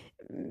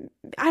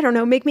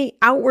make me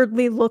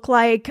outwardly look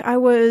like I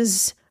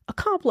was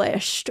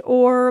accomplished,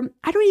 or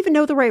I don't even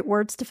know the right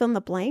words to fill in the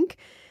blank.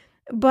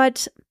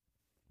 But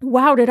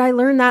wow, did I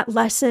learn that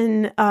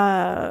lesson in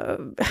a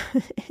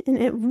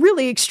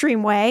really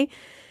extreme way.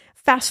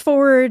 Fast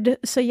forward,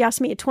 so you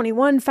asked me at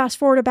 21, fast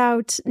forward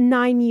about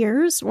 9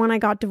 years when I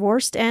got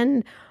divorced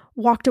and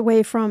walked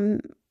away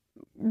from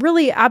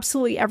really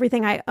absolutely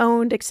everything I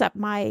owned except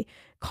my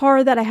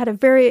car that I had a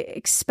very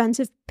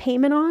expensive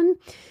payment on,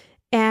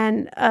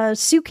 and a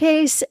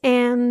suitcase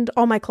and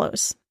all my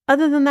clothes.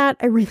 Other than that,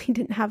 I really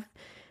didn't have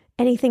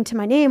anything to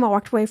my name. I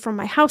walked away from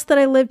my house that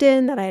I lived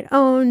in, that I had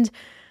owned,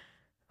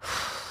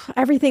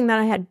 everything that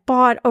I had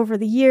bought over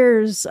the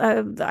years.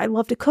 I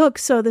love to cook,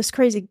 so this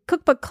crazy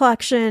cookbook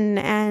collection,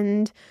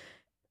 and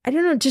I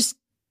don't know, just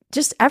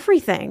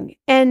everything.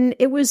 And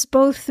it was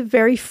both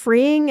very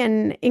freeing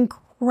and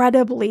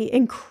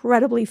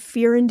incredibly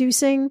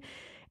fear-inducing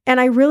And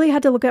I really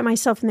had to look at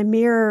myself in the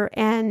mirror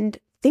and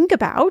think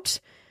about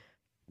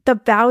the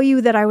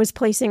value that I was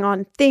placing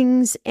on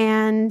things,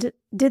 and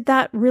did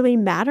that really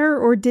matter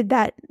or did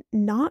that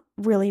not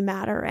really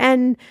matter?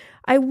 And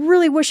I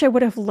really wish I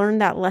would have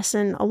learned that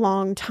lesson a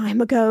long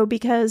time ago,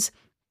 because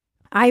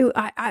I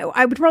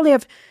would probably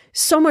have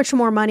so much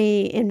more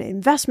money in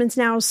investments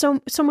now,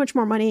 so much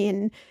more money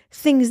in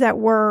things that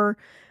were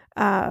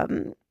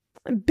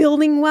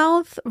building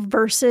wealth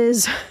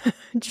versus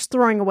just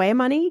throwing away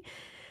money.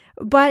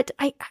 But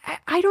I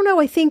don't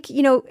know. I think,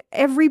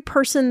 every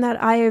person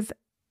that I've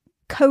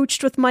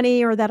coached with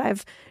money or that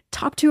I've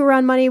talked to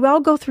around money, we all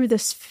go through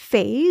this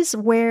phase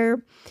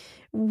where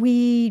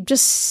we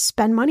just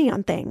spend money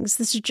on things.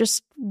 This is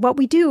just what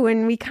we do.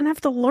 And we kind of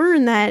have to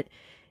learn that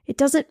it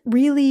doesn't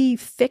really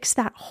fix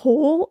that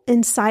hole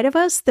inside of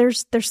us.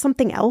 There's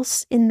something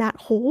else in that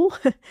hole.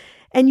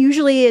 And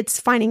usually it's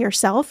finding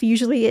yourself.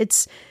 Usually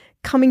it's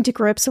coming to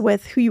grips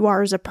with who you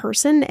are as a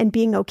person and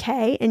being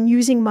okay, and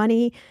using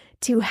money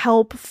to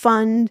help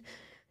fund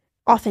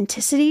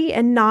authenticity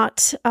and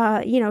not,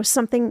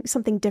 something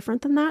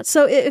different than that.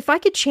 So if I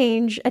could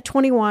change at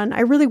 21, I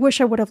really wish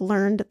I would have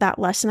learned that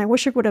lesson. I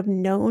wish I would have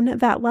known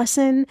that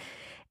lesson.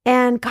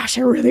 And gosh,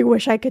 I really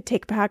wish I could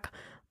take back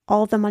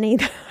all the money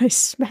that I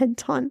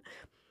spent on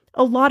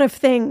a lot of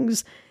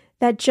things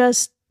that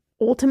just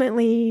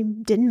ultimately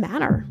didn't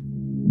matter.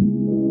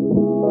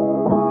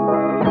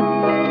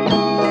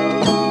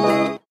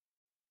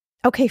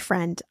 Okay,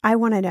 friend, I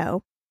want to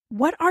know,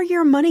 what are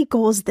your money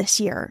goals this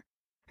year?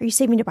 Are you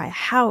saving to buy a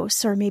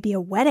house, or maybe a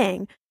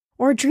wedding,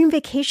 or a dream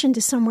vacation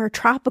to somewhere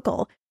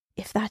tropical?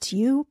 If that's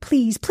you,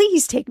 please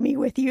take me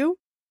with you.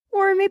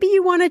 Or maybe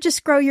you want to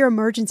just grow your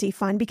emergency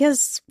fund,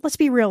 because let's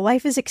be real,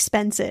 life is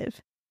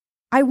expensive.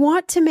 I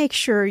want to make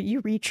sure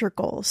you reach your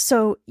goals,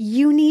 so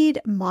you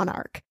need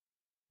Monarch.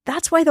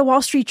 That's why the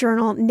Wall Street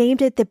Journal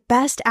named it the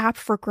best app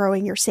for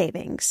growing your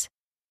savings.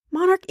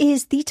 Monarch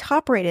is the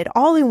top-rated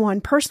all-in-one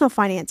personal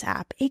finance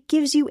app. It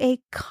gives you a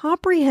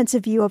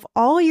comprehensive view of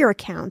all your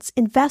accounts,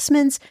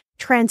 investments,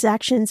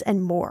 transactions,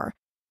 and more.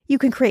 You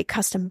can create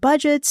custom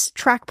budgets,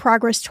 track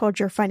progress towards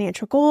your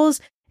financial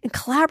goals, and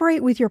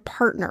collaborate with your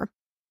partner.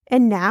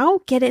 And now,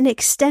 get an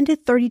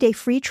extended 30-day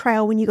free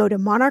trial when you go to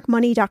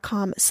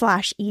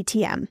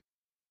monarchmoney.com/ETM.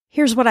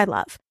 Here's what I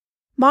love.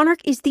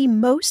 Monarch is the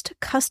most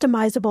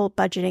customizable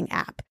budgeting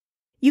app.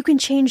 You can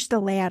change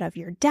the layout of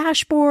your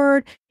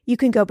dashboard. You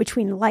can go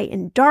between light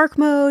and dark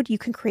mode. You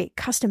can create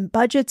custom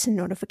budgets and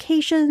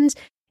notifications.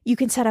 You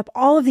can set up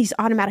all of these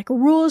automatic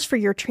rules for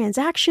your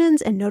transactions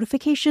and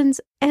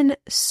notifications, and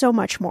so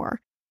much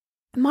more.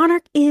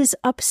 Monarch is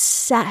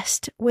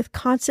obsessed with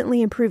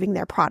constantly improving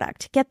their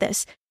product. Get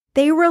this.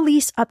 They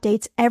release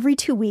updates every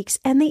 2 weeks,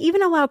 and they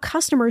even allow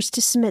customers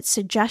to submit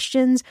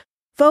suggestions,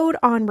 vote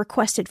on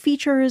requested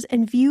features,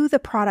 and view the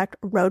product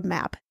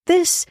roadmap.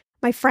 This,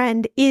 my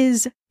friend,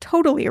 is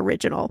totally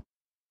original.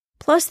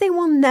 Plus, they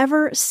will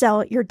never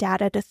sell your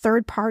data to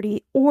third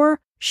party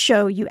or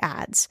show you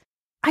ads.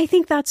 I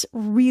think that's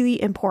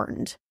really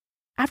important.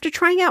 After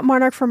trying out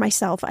Monarch for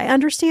myself, I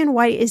understand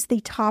why it is the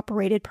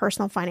top-rated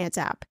personal finance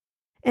app.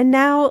 And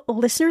now,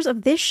 listeners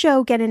of this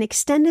show get an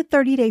extended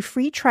 30-day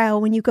free trial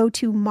when you go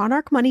to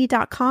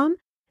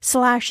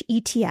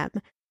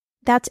monarchmoney.com/ETM.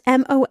 That's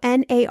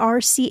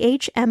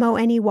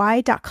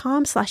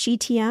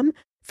monarchmoney.com/ETM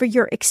for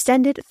your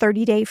extended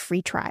 30-day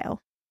free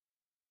trial.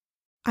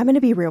 I'm going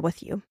to be real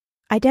with you.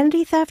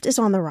 Identity theft is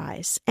on the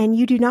rise, and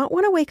you do not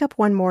want to wake up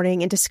one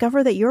morning and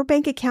discover that your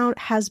bank account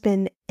has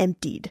been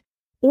emptied,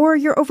 or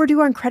you're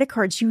overdue on credit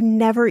cards you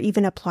never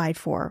even applied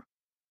for.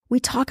 We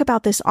talk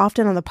about this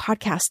often on the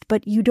podcast,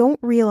 but you don't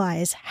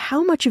realize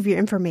how much of your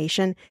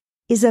information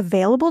is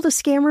available to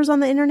scammers on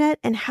the internet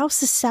and how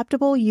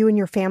susceptible you and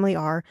your family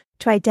are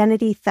to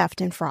identity theft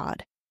and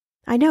fraud.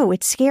 I know,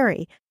 it's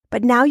scary,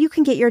 but now you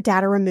can get your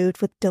data removed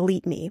with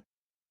Delete Me.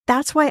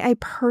 That's why I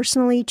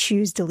personally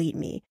choose Delete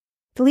Me.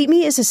 Delete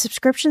Me is a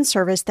subscription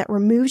service that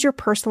removes your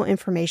personal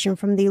information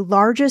from the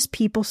largest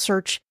people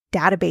search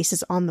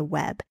databases on the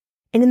web,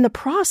 and in the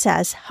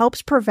process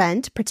helps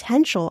prevent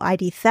potential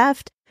ID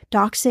theft,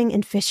 doxing,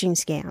 and phishing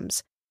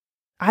scams.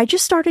 I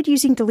just started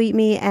using Delete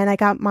Me, and I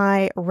got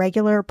my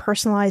regular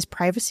personalized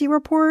privacy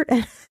report,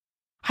 and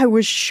I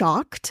was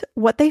shocked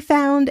what they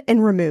found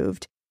and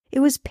removed.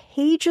 It was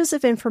pages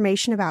of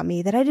information about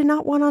me that I did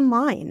not want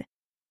online.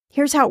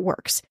 Here's how it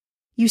works.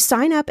 You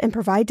sign up and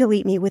provide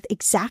Delete Me with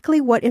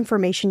exactly what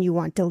information you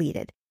want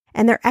deleted,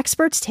 and their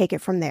experts take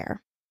it from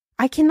there.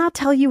 I cannot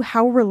tell you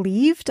how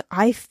relieved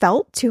I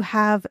felt to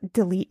have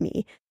Delete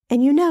Me.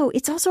 And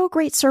it's also a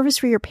great service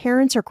for your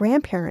parents or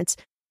grandparents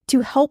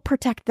to help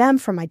protect them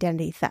from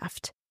identity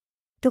theft.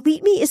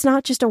 Delete Me is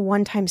not just a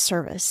one-time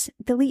service.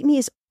 Delete Me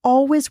is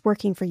always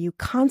working for you,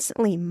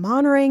 constantly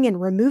monitoring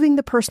and removing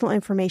the personal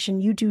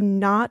information you do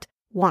not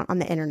want on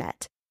the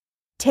internet.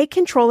 Take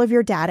control of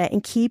your data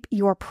and keep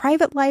your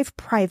private life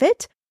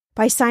private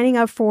by signing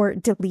up for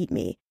Delete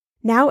Me,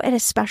 now at a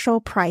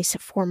special price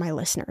for my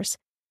listeners.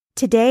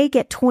 Today,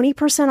 get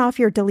 20% off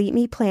your Delete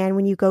Me plan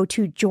when you go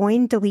to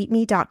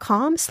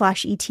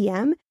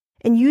joindeleteme.com/ETM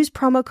and use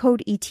promo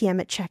code ETM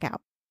at checkout.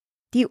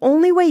 The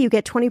only way you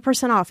get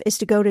 20% off is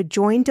to go to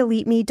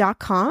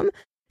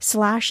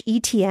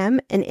joindeleteme.com/ETM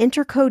and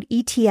enter code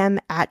ETM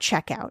at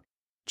checkout.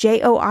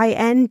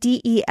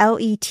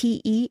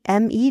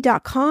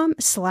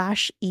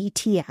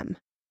 joindeleteme.com/ETM.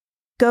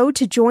 Go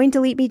to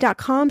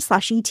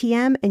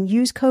joindeleteme.com/ETM and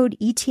use code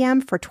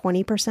ETM for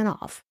 20%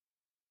 off.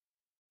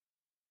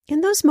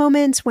 In those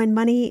moments when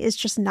money is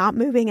just not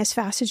moving as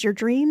fast as your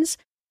dreams,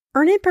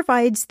 Earnin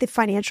provides the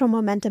financial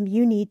momentum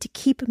you need to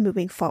keep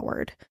moving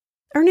forward.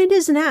 Earnin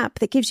is an app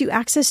that gives you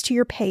access to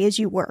your pay as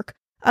you work,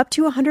 up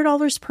to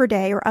 $100 per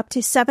day or up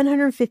to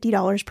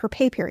 $750 per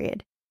pay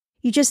period.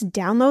 You just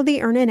download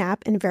the Earnin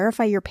app and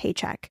verify your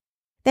paycheck.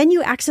 Then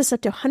you access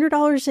up to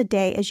 $100 a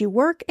day as you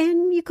work,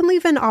 and you can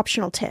leave an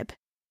optional tip.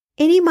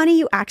 Any money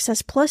you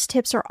access plus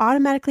tips are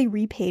automatically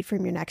repaid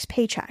from your next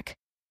paycheck.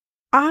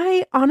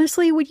 I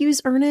honestly would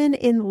use Earnin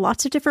in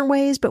lots of different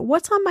ways, but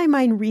what's on my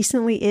mind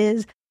recently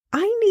is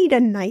I need a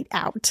night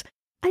out.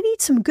 I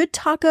need some good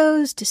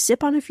tacos to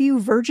sip on a few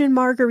virgin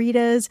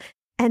margaritas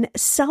and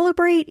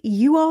celebrate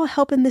you all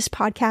helping this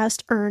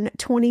podcast earn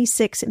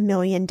 26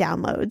 million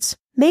downloads.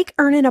 Make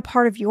Earnin a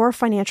part of your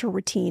financial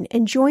routine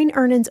and join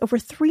Earnin's over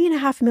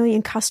 3.5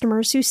 million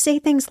customers who say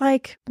things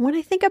like, when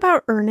I think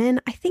about Earnin,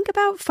 I think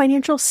about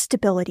financial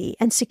stability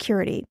and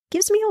security.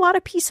 Gives me a lot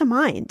of peace of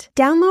mind.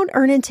 Download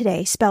Earnin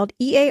today, spelled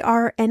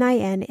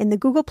EARNIN, in the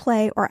Google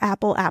Play or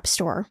Apple App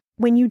Store.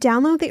 When you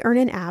download the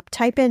Earnin app,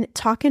 type in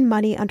Talkin'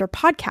 Money under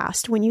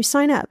podcast when you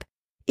sign up.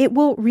 It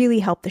will really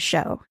help the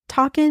show.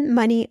 Talkin'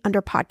 Money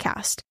under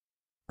podcast.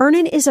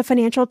 Earnin is a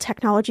financial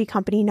technology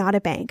company, not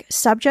a bank,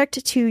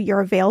 subject to your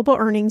available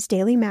earnings,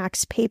 daily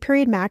max, pay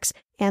period max,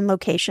 and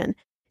location.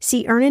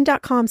 See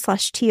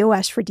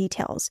earnin.com/TOS for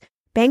details.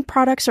 Bank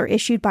products are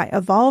issued by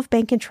Evolve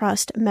Bank and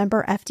Trust,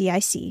 member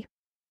FDIC.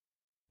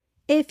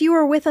 If you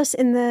were with us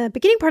in the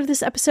beginning part of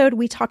this episode,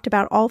 we talked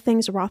about all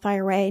things Roth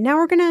IRA. Now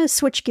we're going to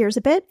switch gears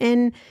a bit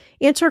and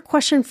answer a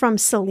question from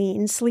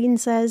Celine. Celine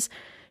says,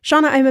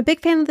 Shannah, I'm a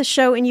big fan of the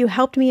show and you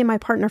helped me and my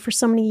partner for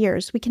so many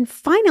years. We can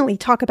finally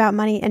talk about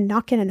money and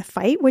not get in a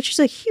fight, which is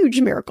a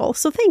huge miracle.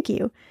 So thank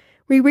you.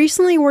 We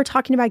recently were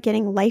talking about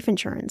getting life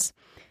insurance.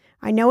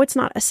 I know it's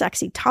not a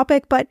sexy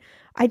topic, but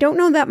I don't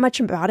know that much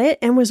about it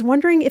and was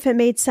wondering if it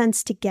made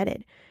sense to get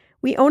it.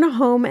 We own a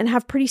home and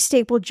have pretty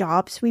stable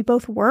jobs. We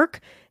both work,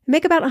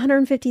 make about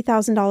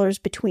 $150,000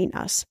 between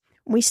us.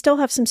 We still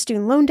have some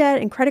student loan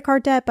debt and credit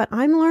card debt, but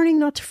I'm learning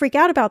not to freak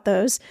out about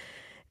those.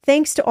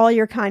 Thanks to all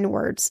your kind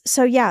words.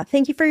 So yeah,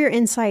 thank you for your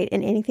insight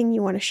and anything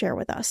you want to share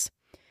with us.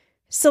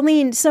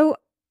 Celine, so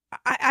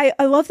I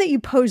love that you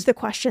posed the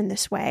question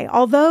this way.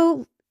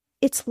 Although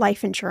it's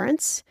life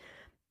insurance,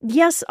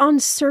 yes,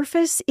 on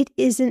surface, it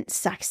isn't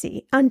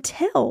sexy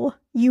until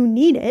you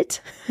need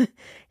it.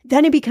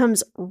 Then it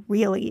becomes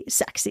really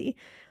sexy.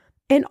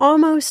 In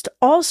almost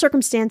all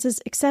circumstances,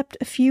 except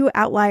a few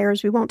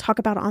outliers we won't talk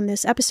about on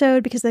this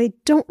episode because they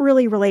don't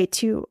really relate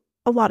to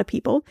a lot of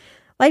people,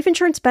 life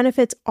insurance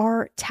benefits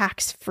are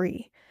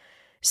tax-free.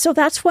 So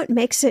that's what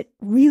makes it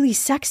really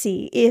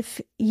sexy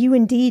if you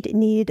indeed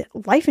need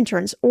life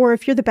insurance, or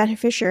if you're the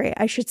beneficiary,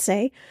 I should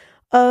say,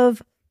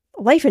 of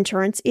life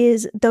insurance,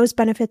 is those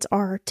benefits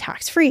are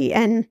tax-free.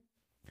 And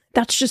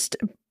it's just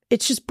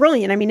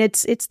brilliant. I mean,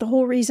 it's the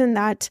whole reason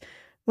that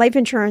life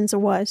insurance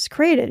was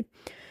created.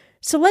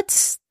 So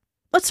let's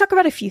talk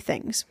about a few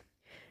things.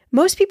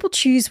 Most people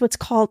choose what's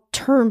called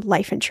term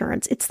life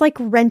insurance. It's like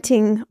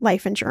renting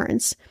life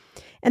insurance.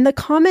 And the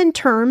common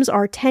terms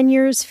are 10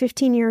 years,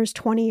 15 years,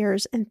 20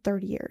 years, and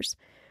 30 years.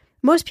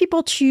 Most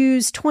people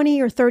choose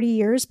 20 or 30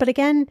 years, but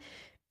again,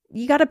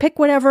 you got to pick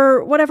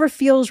whatever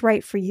feels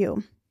right for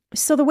you.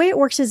 So the way it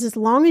works is as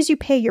long as you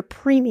pay your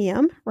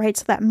premium, right?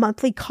 So that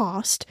monthly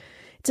cost,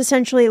 it's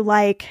essentially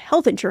like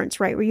health insurance,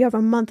 right? Where you have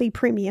a monthly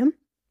premium.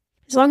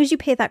 As long as you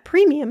pay that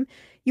premium,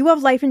 you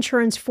have life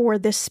insurance for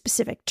this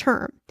specific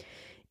term.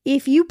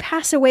 If you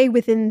pass away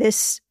within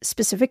this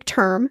specific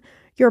term,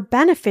 your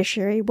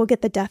beneficiary will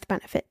get the death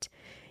benefit.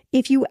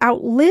 If you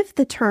outlive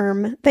the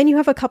term, then you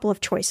have a couple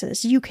of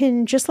choices. You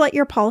can just let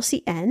your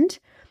policy end,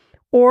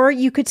 or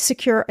you could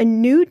secure a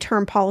new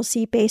term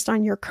policy based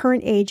on your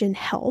current age and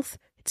health.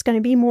 It's going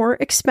to be more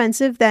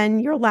expensive than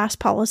your last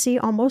policy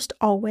almost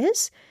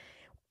always.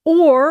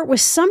 Or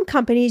with some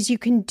companies, you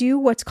can do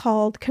what's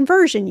called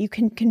conversion. You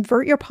can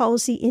convert your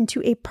policy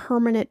into a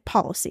permanent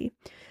policy.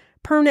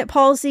 Permanent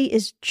policy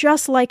is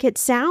just like it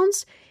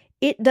sounds.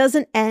 It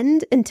doesn't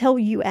end until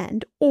you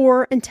end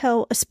or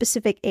until a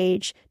specific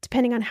age,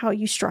 depending on how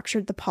you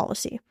structured the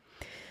policy.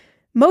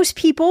 Most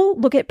people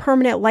look at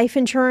permanent life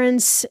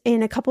insurance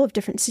in a couple of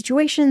different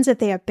situations. If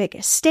they have big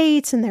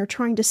estates and they're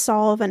trying to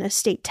solve an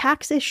estate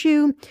tax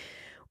issue,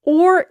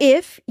 or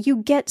if you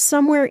get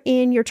somewhere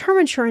in your term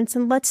insurance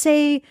and let's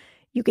say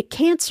you get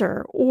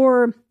cancer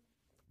or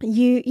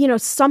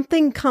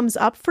something comes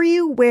up for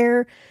you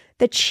where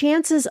the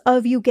chances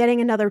of you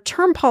getting another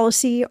term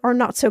policy are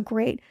not so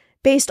great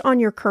based on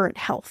your current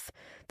health.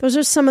 Those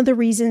are some of the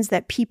reasons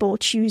that people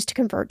choose to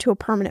convert to a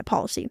permanent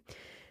policy.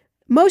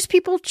 Most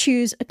people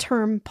choose a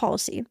term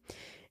policy.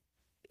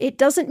 It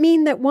doesn't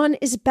mean that one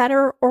is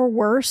better or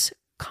worse,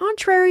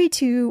 contrary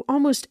to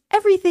almost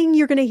everything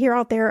you're going to hear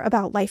out there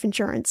about life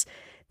insurance.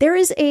 There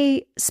is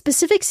a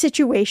specific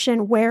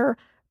situation where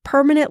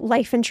permanent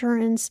life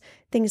insurance,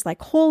 things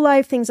like whole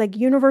life, things like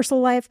universal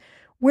life,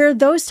 where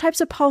those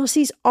types of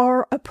policies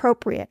are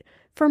appropriate.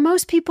 For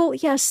most people,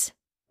 yes,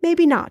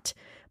 maybe not.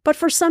 But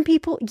for some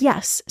people,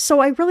 yes. So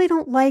I really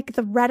don't like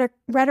the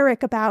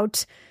rhetoric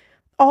about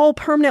all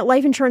permanent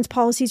life insurance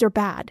policies are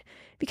bad,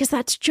 because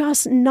that's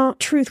just not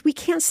truth. We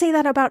can't say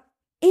that about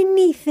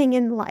anything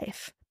in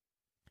life.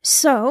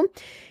 So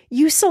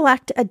you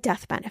select a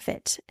death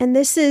benefit, and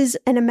this is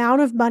an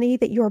amount of money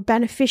that your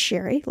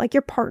beneficiary, like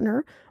your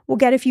partner, will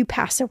get if you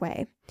pass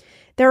away.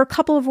 There are a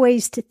couple of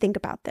ways to think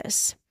about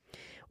this.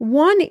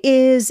 One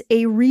is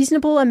a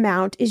reasonable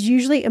amount is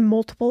usually a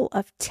multiple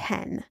of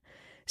 10.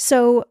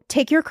 So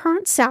take your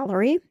current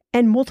salary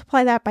and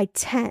multiply that by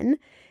 10,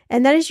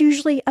 and that is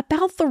usually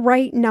about the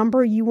right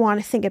number you want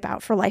to think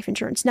about for life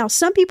insurance. Now,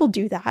 some people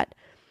do that.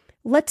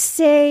 Let's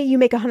say you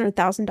make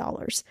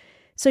 $100,000.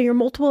 So your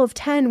multiple of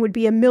 10 would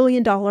be $1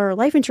 million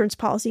life insurance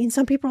policy. And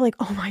some people are like,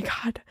 oh my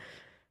God,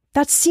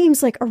 that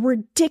seems like a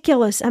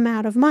ridiculous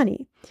amount of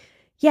money.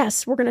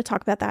 Yes, we're going to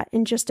talk about that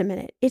in just a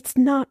minute. It's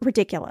not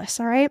ridiculous,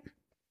 all right?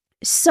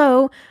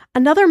 So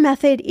another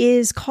method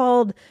is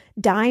called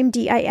DIME,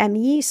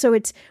 D-I-M-E. So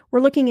we're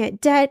looking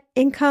at debt,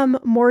 income,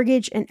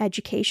 mortgage, and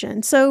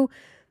education. So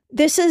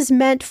this is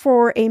meant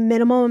for a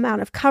minimum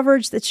amount of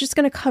coverage that's just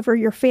going to cover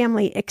your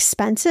family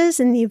expenses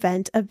in the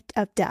event of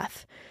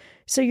death.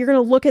 So you're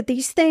going to look at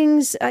these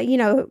things,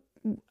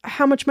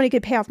 how much money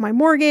could pay off my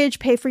mortgage,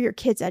 pay for your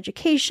kids'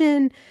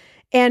 education,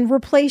 and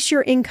replace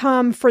your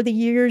income for the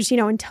years,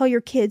 until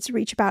your kids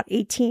reach about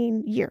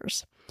 18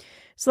 years.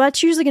 So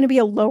that's usually going to be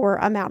a lower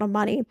amount of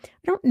money.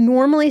 I don't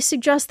normally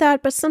suggest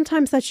that, but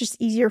sometimes that's just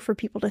easier for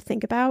people to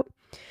think about.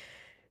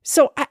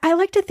 So I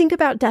like to think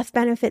about death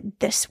benefit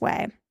this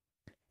way.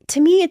 To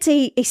me, it's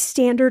a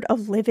standard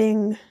of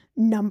living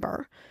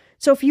number.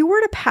 So if you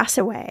were to pass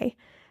away,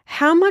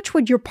 how much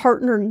would your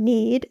partner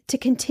need to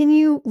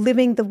continue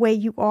living the way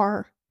you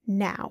are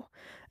now,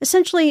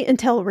 essentially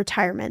until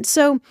retirement?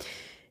 So,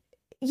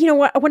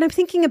 what I'm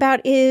thinking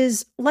about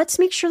is, let's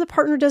make sure the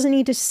partner doesn't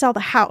need to sell the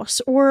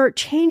house or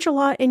change a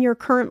lot in your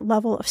current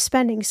level of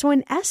spending. So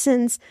in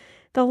essence,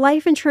 the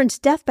life insurance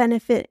death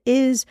benefit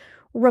is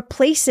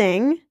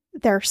replacing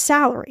their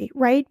salary,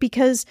 right?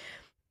 Because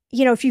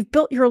if you've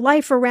built your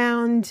life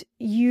around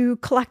you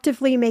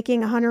collectively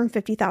making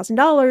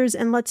 $150,000,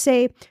 and let's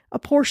say a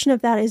portion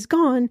of that is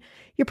gone,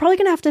 you're probably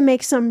going to have to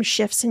make some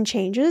shifts and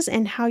changes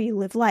in how you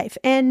live life.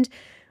 And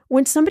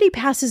when somebody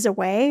passes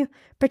away,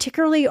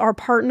 particularly our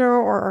partner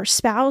or our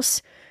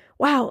spouse,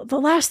 wow, the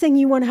last thing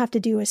you want to have to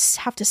do is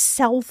have to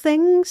sell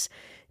things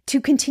to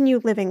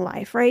continue living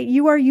life, right?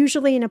 You are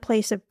usually in a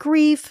place of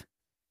grief,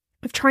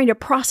 of trying to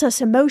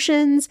process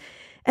emotions,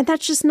 and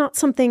that's just not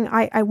something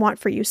I want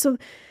for you. So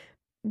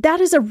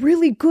that is a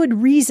really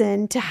good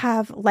reason to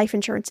have life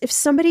insurance. If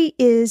somebody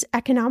is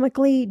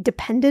economically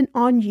dependent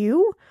on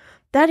you,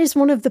 that is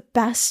one of the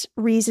best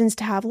reasons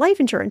to have life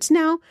insurance.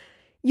 Now,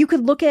 you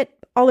could look at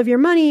all of your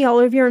money, all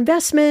of your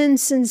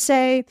investments, and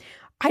say,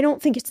 I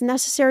don't think it's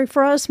necessary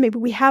for us. Maybe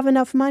we have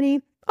enough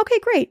money. Okay,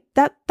 great.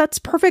 That's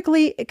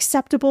perfectly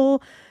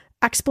acceptable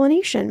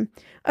explanation.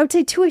 I would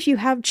say too, if you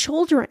have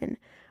children,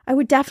 I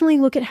would definitely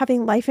look at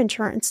having life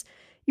insurance.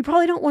 You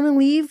probably don't want to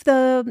leave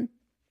the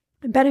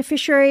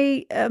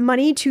beneficiary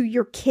money to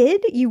your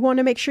kid. You want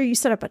to make sure you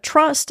set up a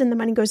trust and the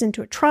money goes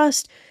into a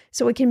trust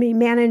so it can be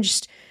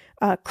managed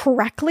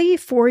correctly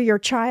for your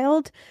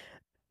child.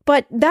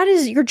 But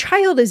your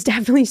child is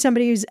definitely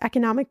somebody who's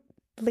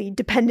economically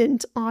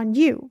dependent on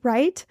you,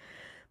 right?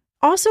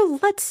 Also,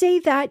 let's say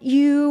that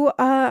you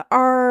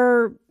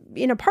are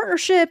in a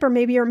partnership, or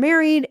maybe you're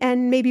married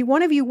and maybe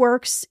one of you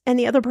works and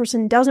the other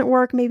person doesn't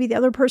work. Maybe the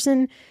other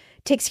person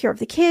takes care of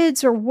the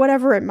kids or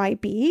whatever it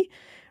might be,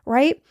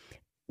 right?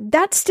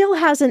 That still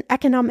has an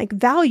economic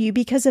value,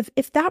 because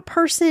if that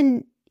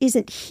person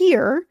isn't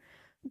here,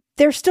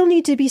 there still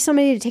needs to be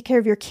somebody to take care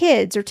of your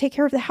kids or take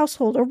care of the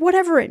household or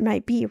whatever it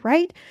might be,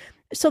 right?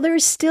 So there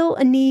is still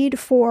a need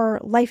for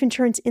life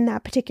insurance in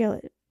that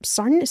particular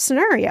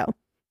scenario.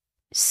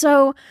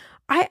 So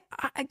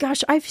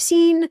I've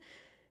seen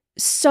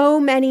so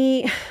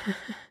many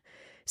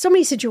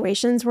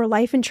situations where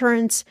life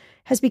insurance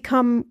has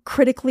become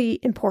critically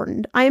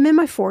important. I am in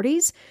my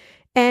 40s,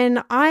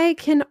 and I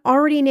can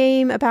already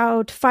name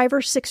about 5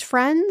 or 6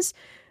 friends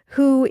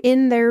who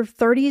in their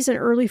 30s and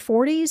early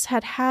 40s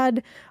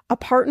had a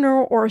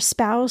partner or a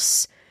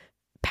spouse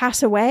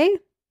pass away,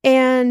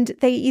 and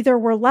they either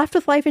were left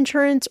with life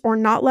insurance or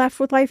not left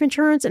with life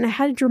insurance, and it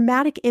had a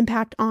dramatic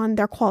impact on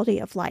their quality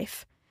of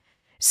life.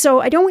 So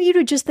I don't want you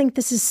to just think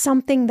this is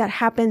something that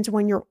happens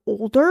when you're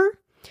older.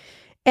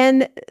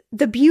 And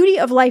the beauty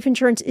of life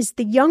insurance is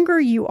the younger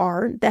you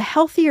are, the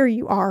healthier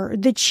you are,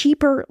 the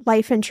cheaper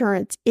life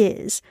insurance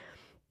is.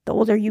 The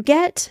older you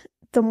get,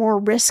 the more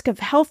risk of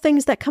health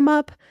things that come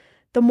up,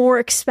 the more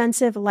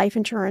expensive life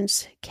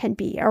insurance can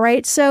be. All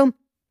right. So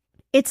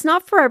it's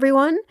not for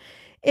everyone.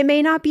 It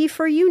may not be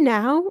for you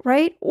now,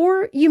 right?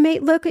 Or you may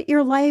look at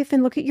your life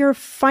and look at your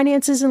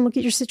finances and look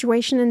at your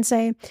situation and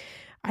say,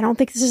 I don't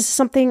think this is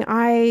something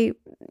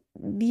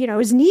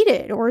is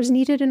needed or is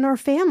needed in our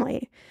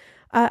family.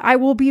 I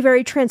will be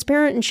very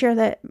transparent and share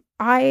that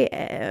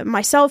I,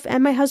 myself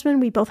and my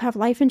husband, we both have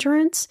life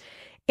insurance.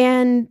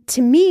 And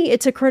to me,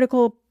 it's a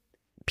critical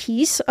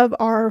piece of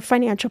our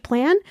financial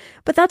plan,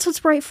 but that's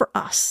what's right for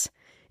us.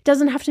 It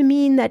doesn't have to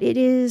mean that it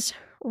is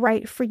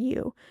right for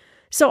you.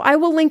 So I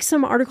will link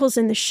some articles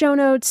in the show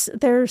notes.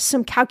 There's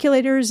some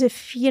calculators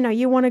if,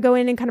 you want to go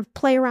in and kind of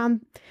play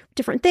around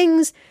different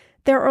things.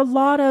 There are a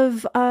lot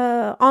of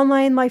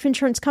online life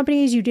insurance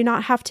companies. You do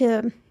not have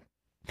to,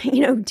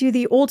 do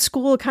the old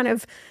school kind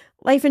of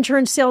life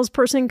insurance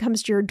salesperson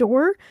comes to your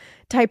door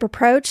type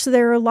approach. So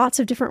there are lots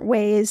of different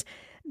ways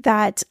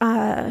that,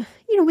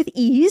 with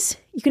ease,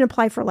 you can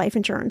apply for life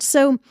insurance.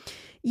 So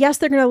yes,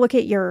 they're going to look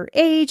at your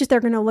age.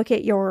 They're going to look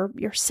at your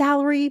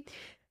salary.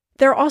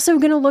 They're also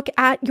going to look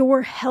at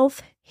your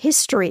health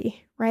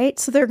history, right?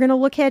 So they're going to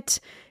look at,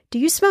 do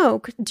you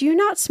smoke? Do you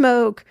not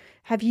smoke?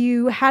 Have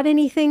you had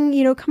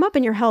anything, come up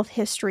in your health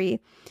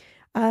history?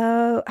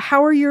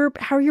 How are your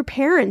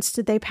parents?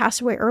 Did they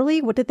pass away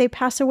early? What did they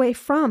pass away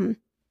from?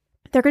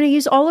 They're going to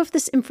use all of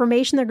this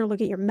information. They're going to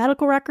look at your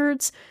medical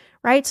records,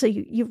 right? So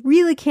you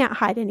really can't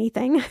hide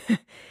anything.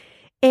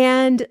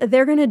 And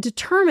they're going to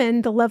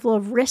determine the level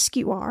of risk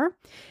you are.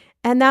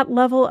 And that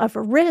level of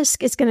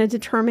risk is going to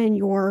determine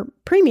your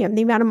premium,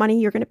 the amount of money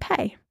you're going to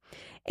pay.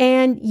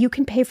 And you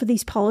can pay for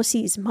these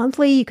policies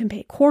monthly, you can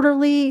pay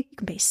quarterly, you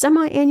can pay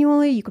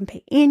semi-annually, you can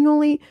pay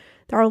annually.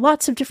 There are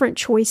lots of different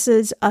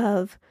choices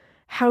of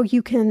how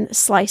you can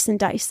slice and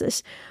dice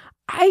this.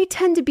 I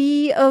tend to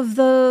be of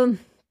the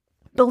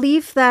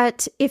belief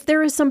that if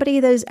there is somebody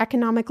that is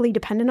economically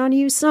dependent on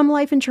you, some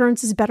life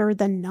insurance is better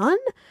than none.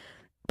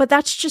 But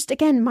that's just,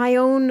 again, my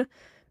own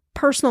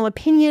personal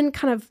opinion,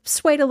 kind of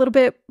swayed a little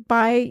bit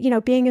by,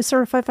 being a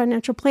certified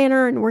financial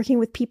planner and working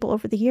with people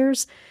over the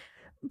years.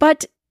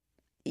 But,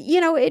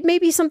 it may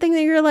be something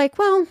that you're like,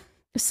 well,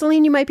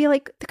 Celine, you might be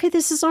like, okay,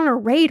 this is on our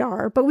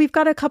radar, but we've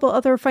got a couple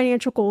other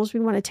financial goals we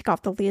want to tick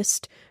off the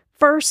list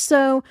first.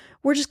 So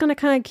we're just going to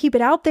kind of keep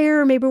it out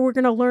there. Maybe we're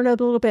going to learn a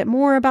little bit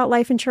more about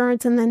life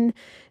insurance and then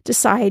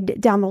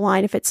decide down the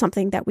line if it's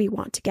something that we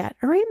want to get.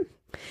 All right.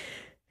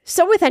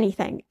 So with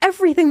anything,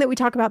 everything that we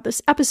talk about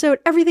this episode,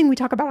 everything we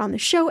talk about on the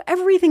show,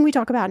 everything we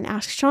talk about in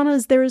Ask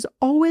Shannah's, there is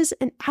always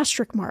an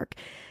asterisk mark.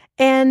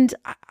 And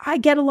I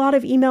get a lot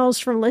of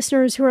emails from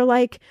listeners who are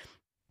like,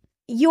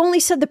 you only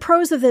said the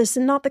pros of this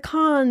and not the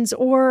cons,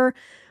 or,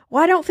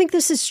 well, I don't think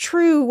this is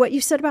true, what you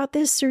said about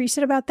this or you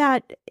said about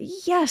that.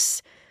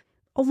 Yes,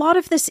 a lot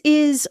of this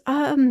is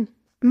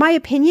my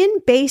opinion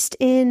based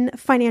in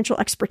financial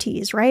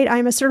expertise, right?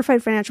 I'm a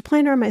certified financial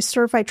planner. I'm a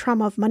certified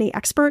trauma of money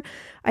expert.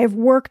 I have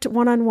worked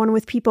one-on-one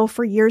with people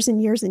for years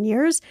and years and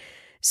years.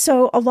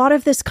 So a lot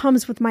of this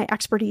comes with my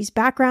expertise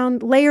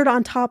background, layered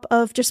on top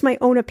of just my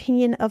own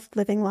opinion of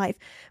living life.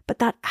 But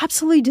that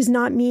absolutely does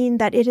not mean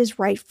that it is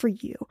right for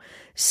you.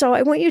 So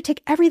I want you to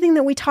take everything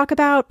that we talk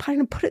about,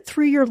 put it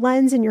through your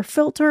lens and your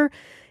filter,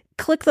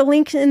 click the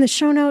link in the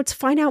show notes,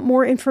 find out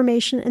more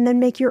information, and then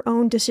make your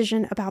own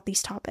decision about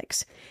these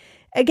topics.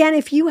 Again,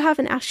 if you have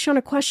an Ask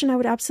Shannah question, I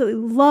would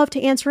absolutely love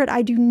to answer it.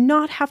 I do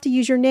not have to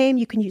use your name.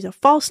 You can use a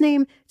false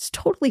name. It's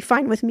totally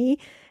fine with me.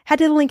 Head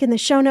to the link in the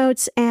show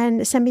notes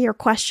and send me your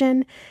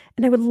question,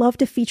 and I would love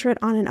to feature it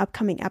on an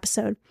upcoming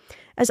episode.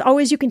 As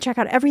always, you can check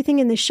out everything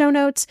in the show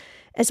notes,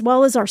 as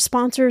well as our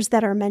sponsors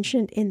that are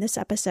mentioned in this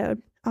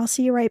episode. I'll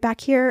see you right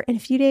back here in a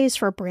few days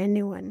for a brand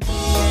new one.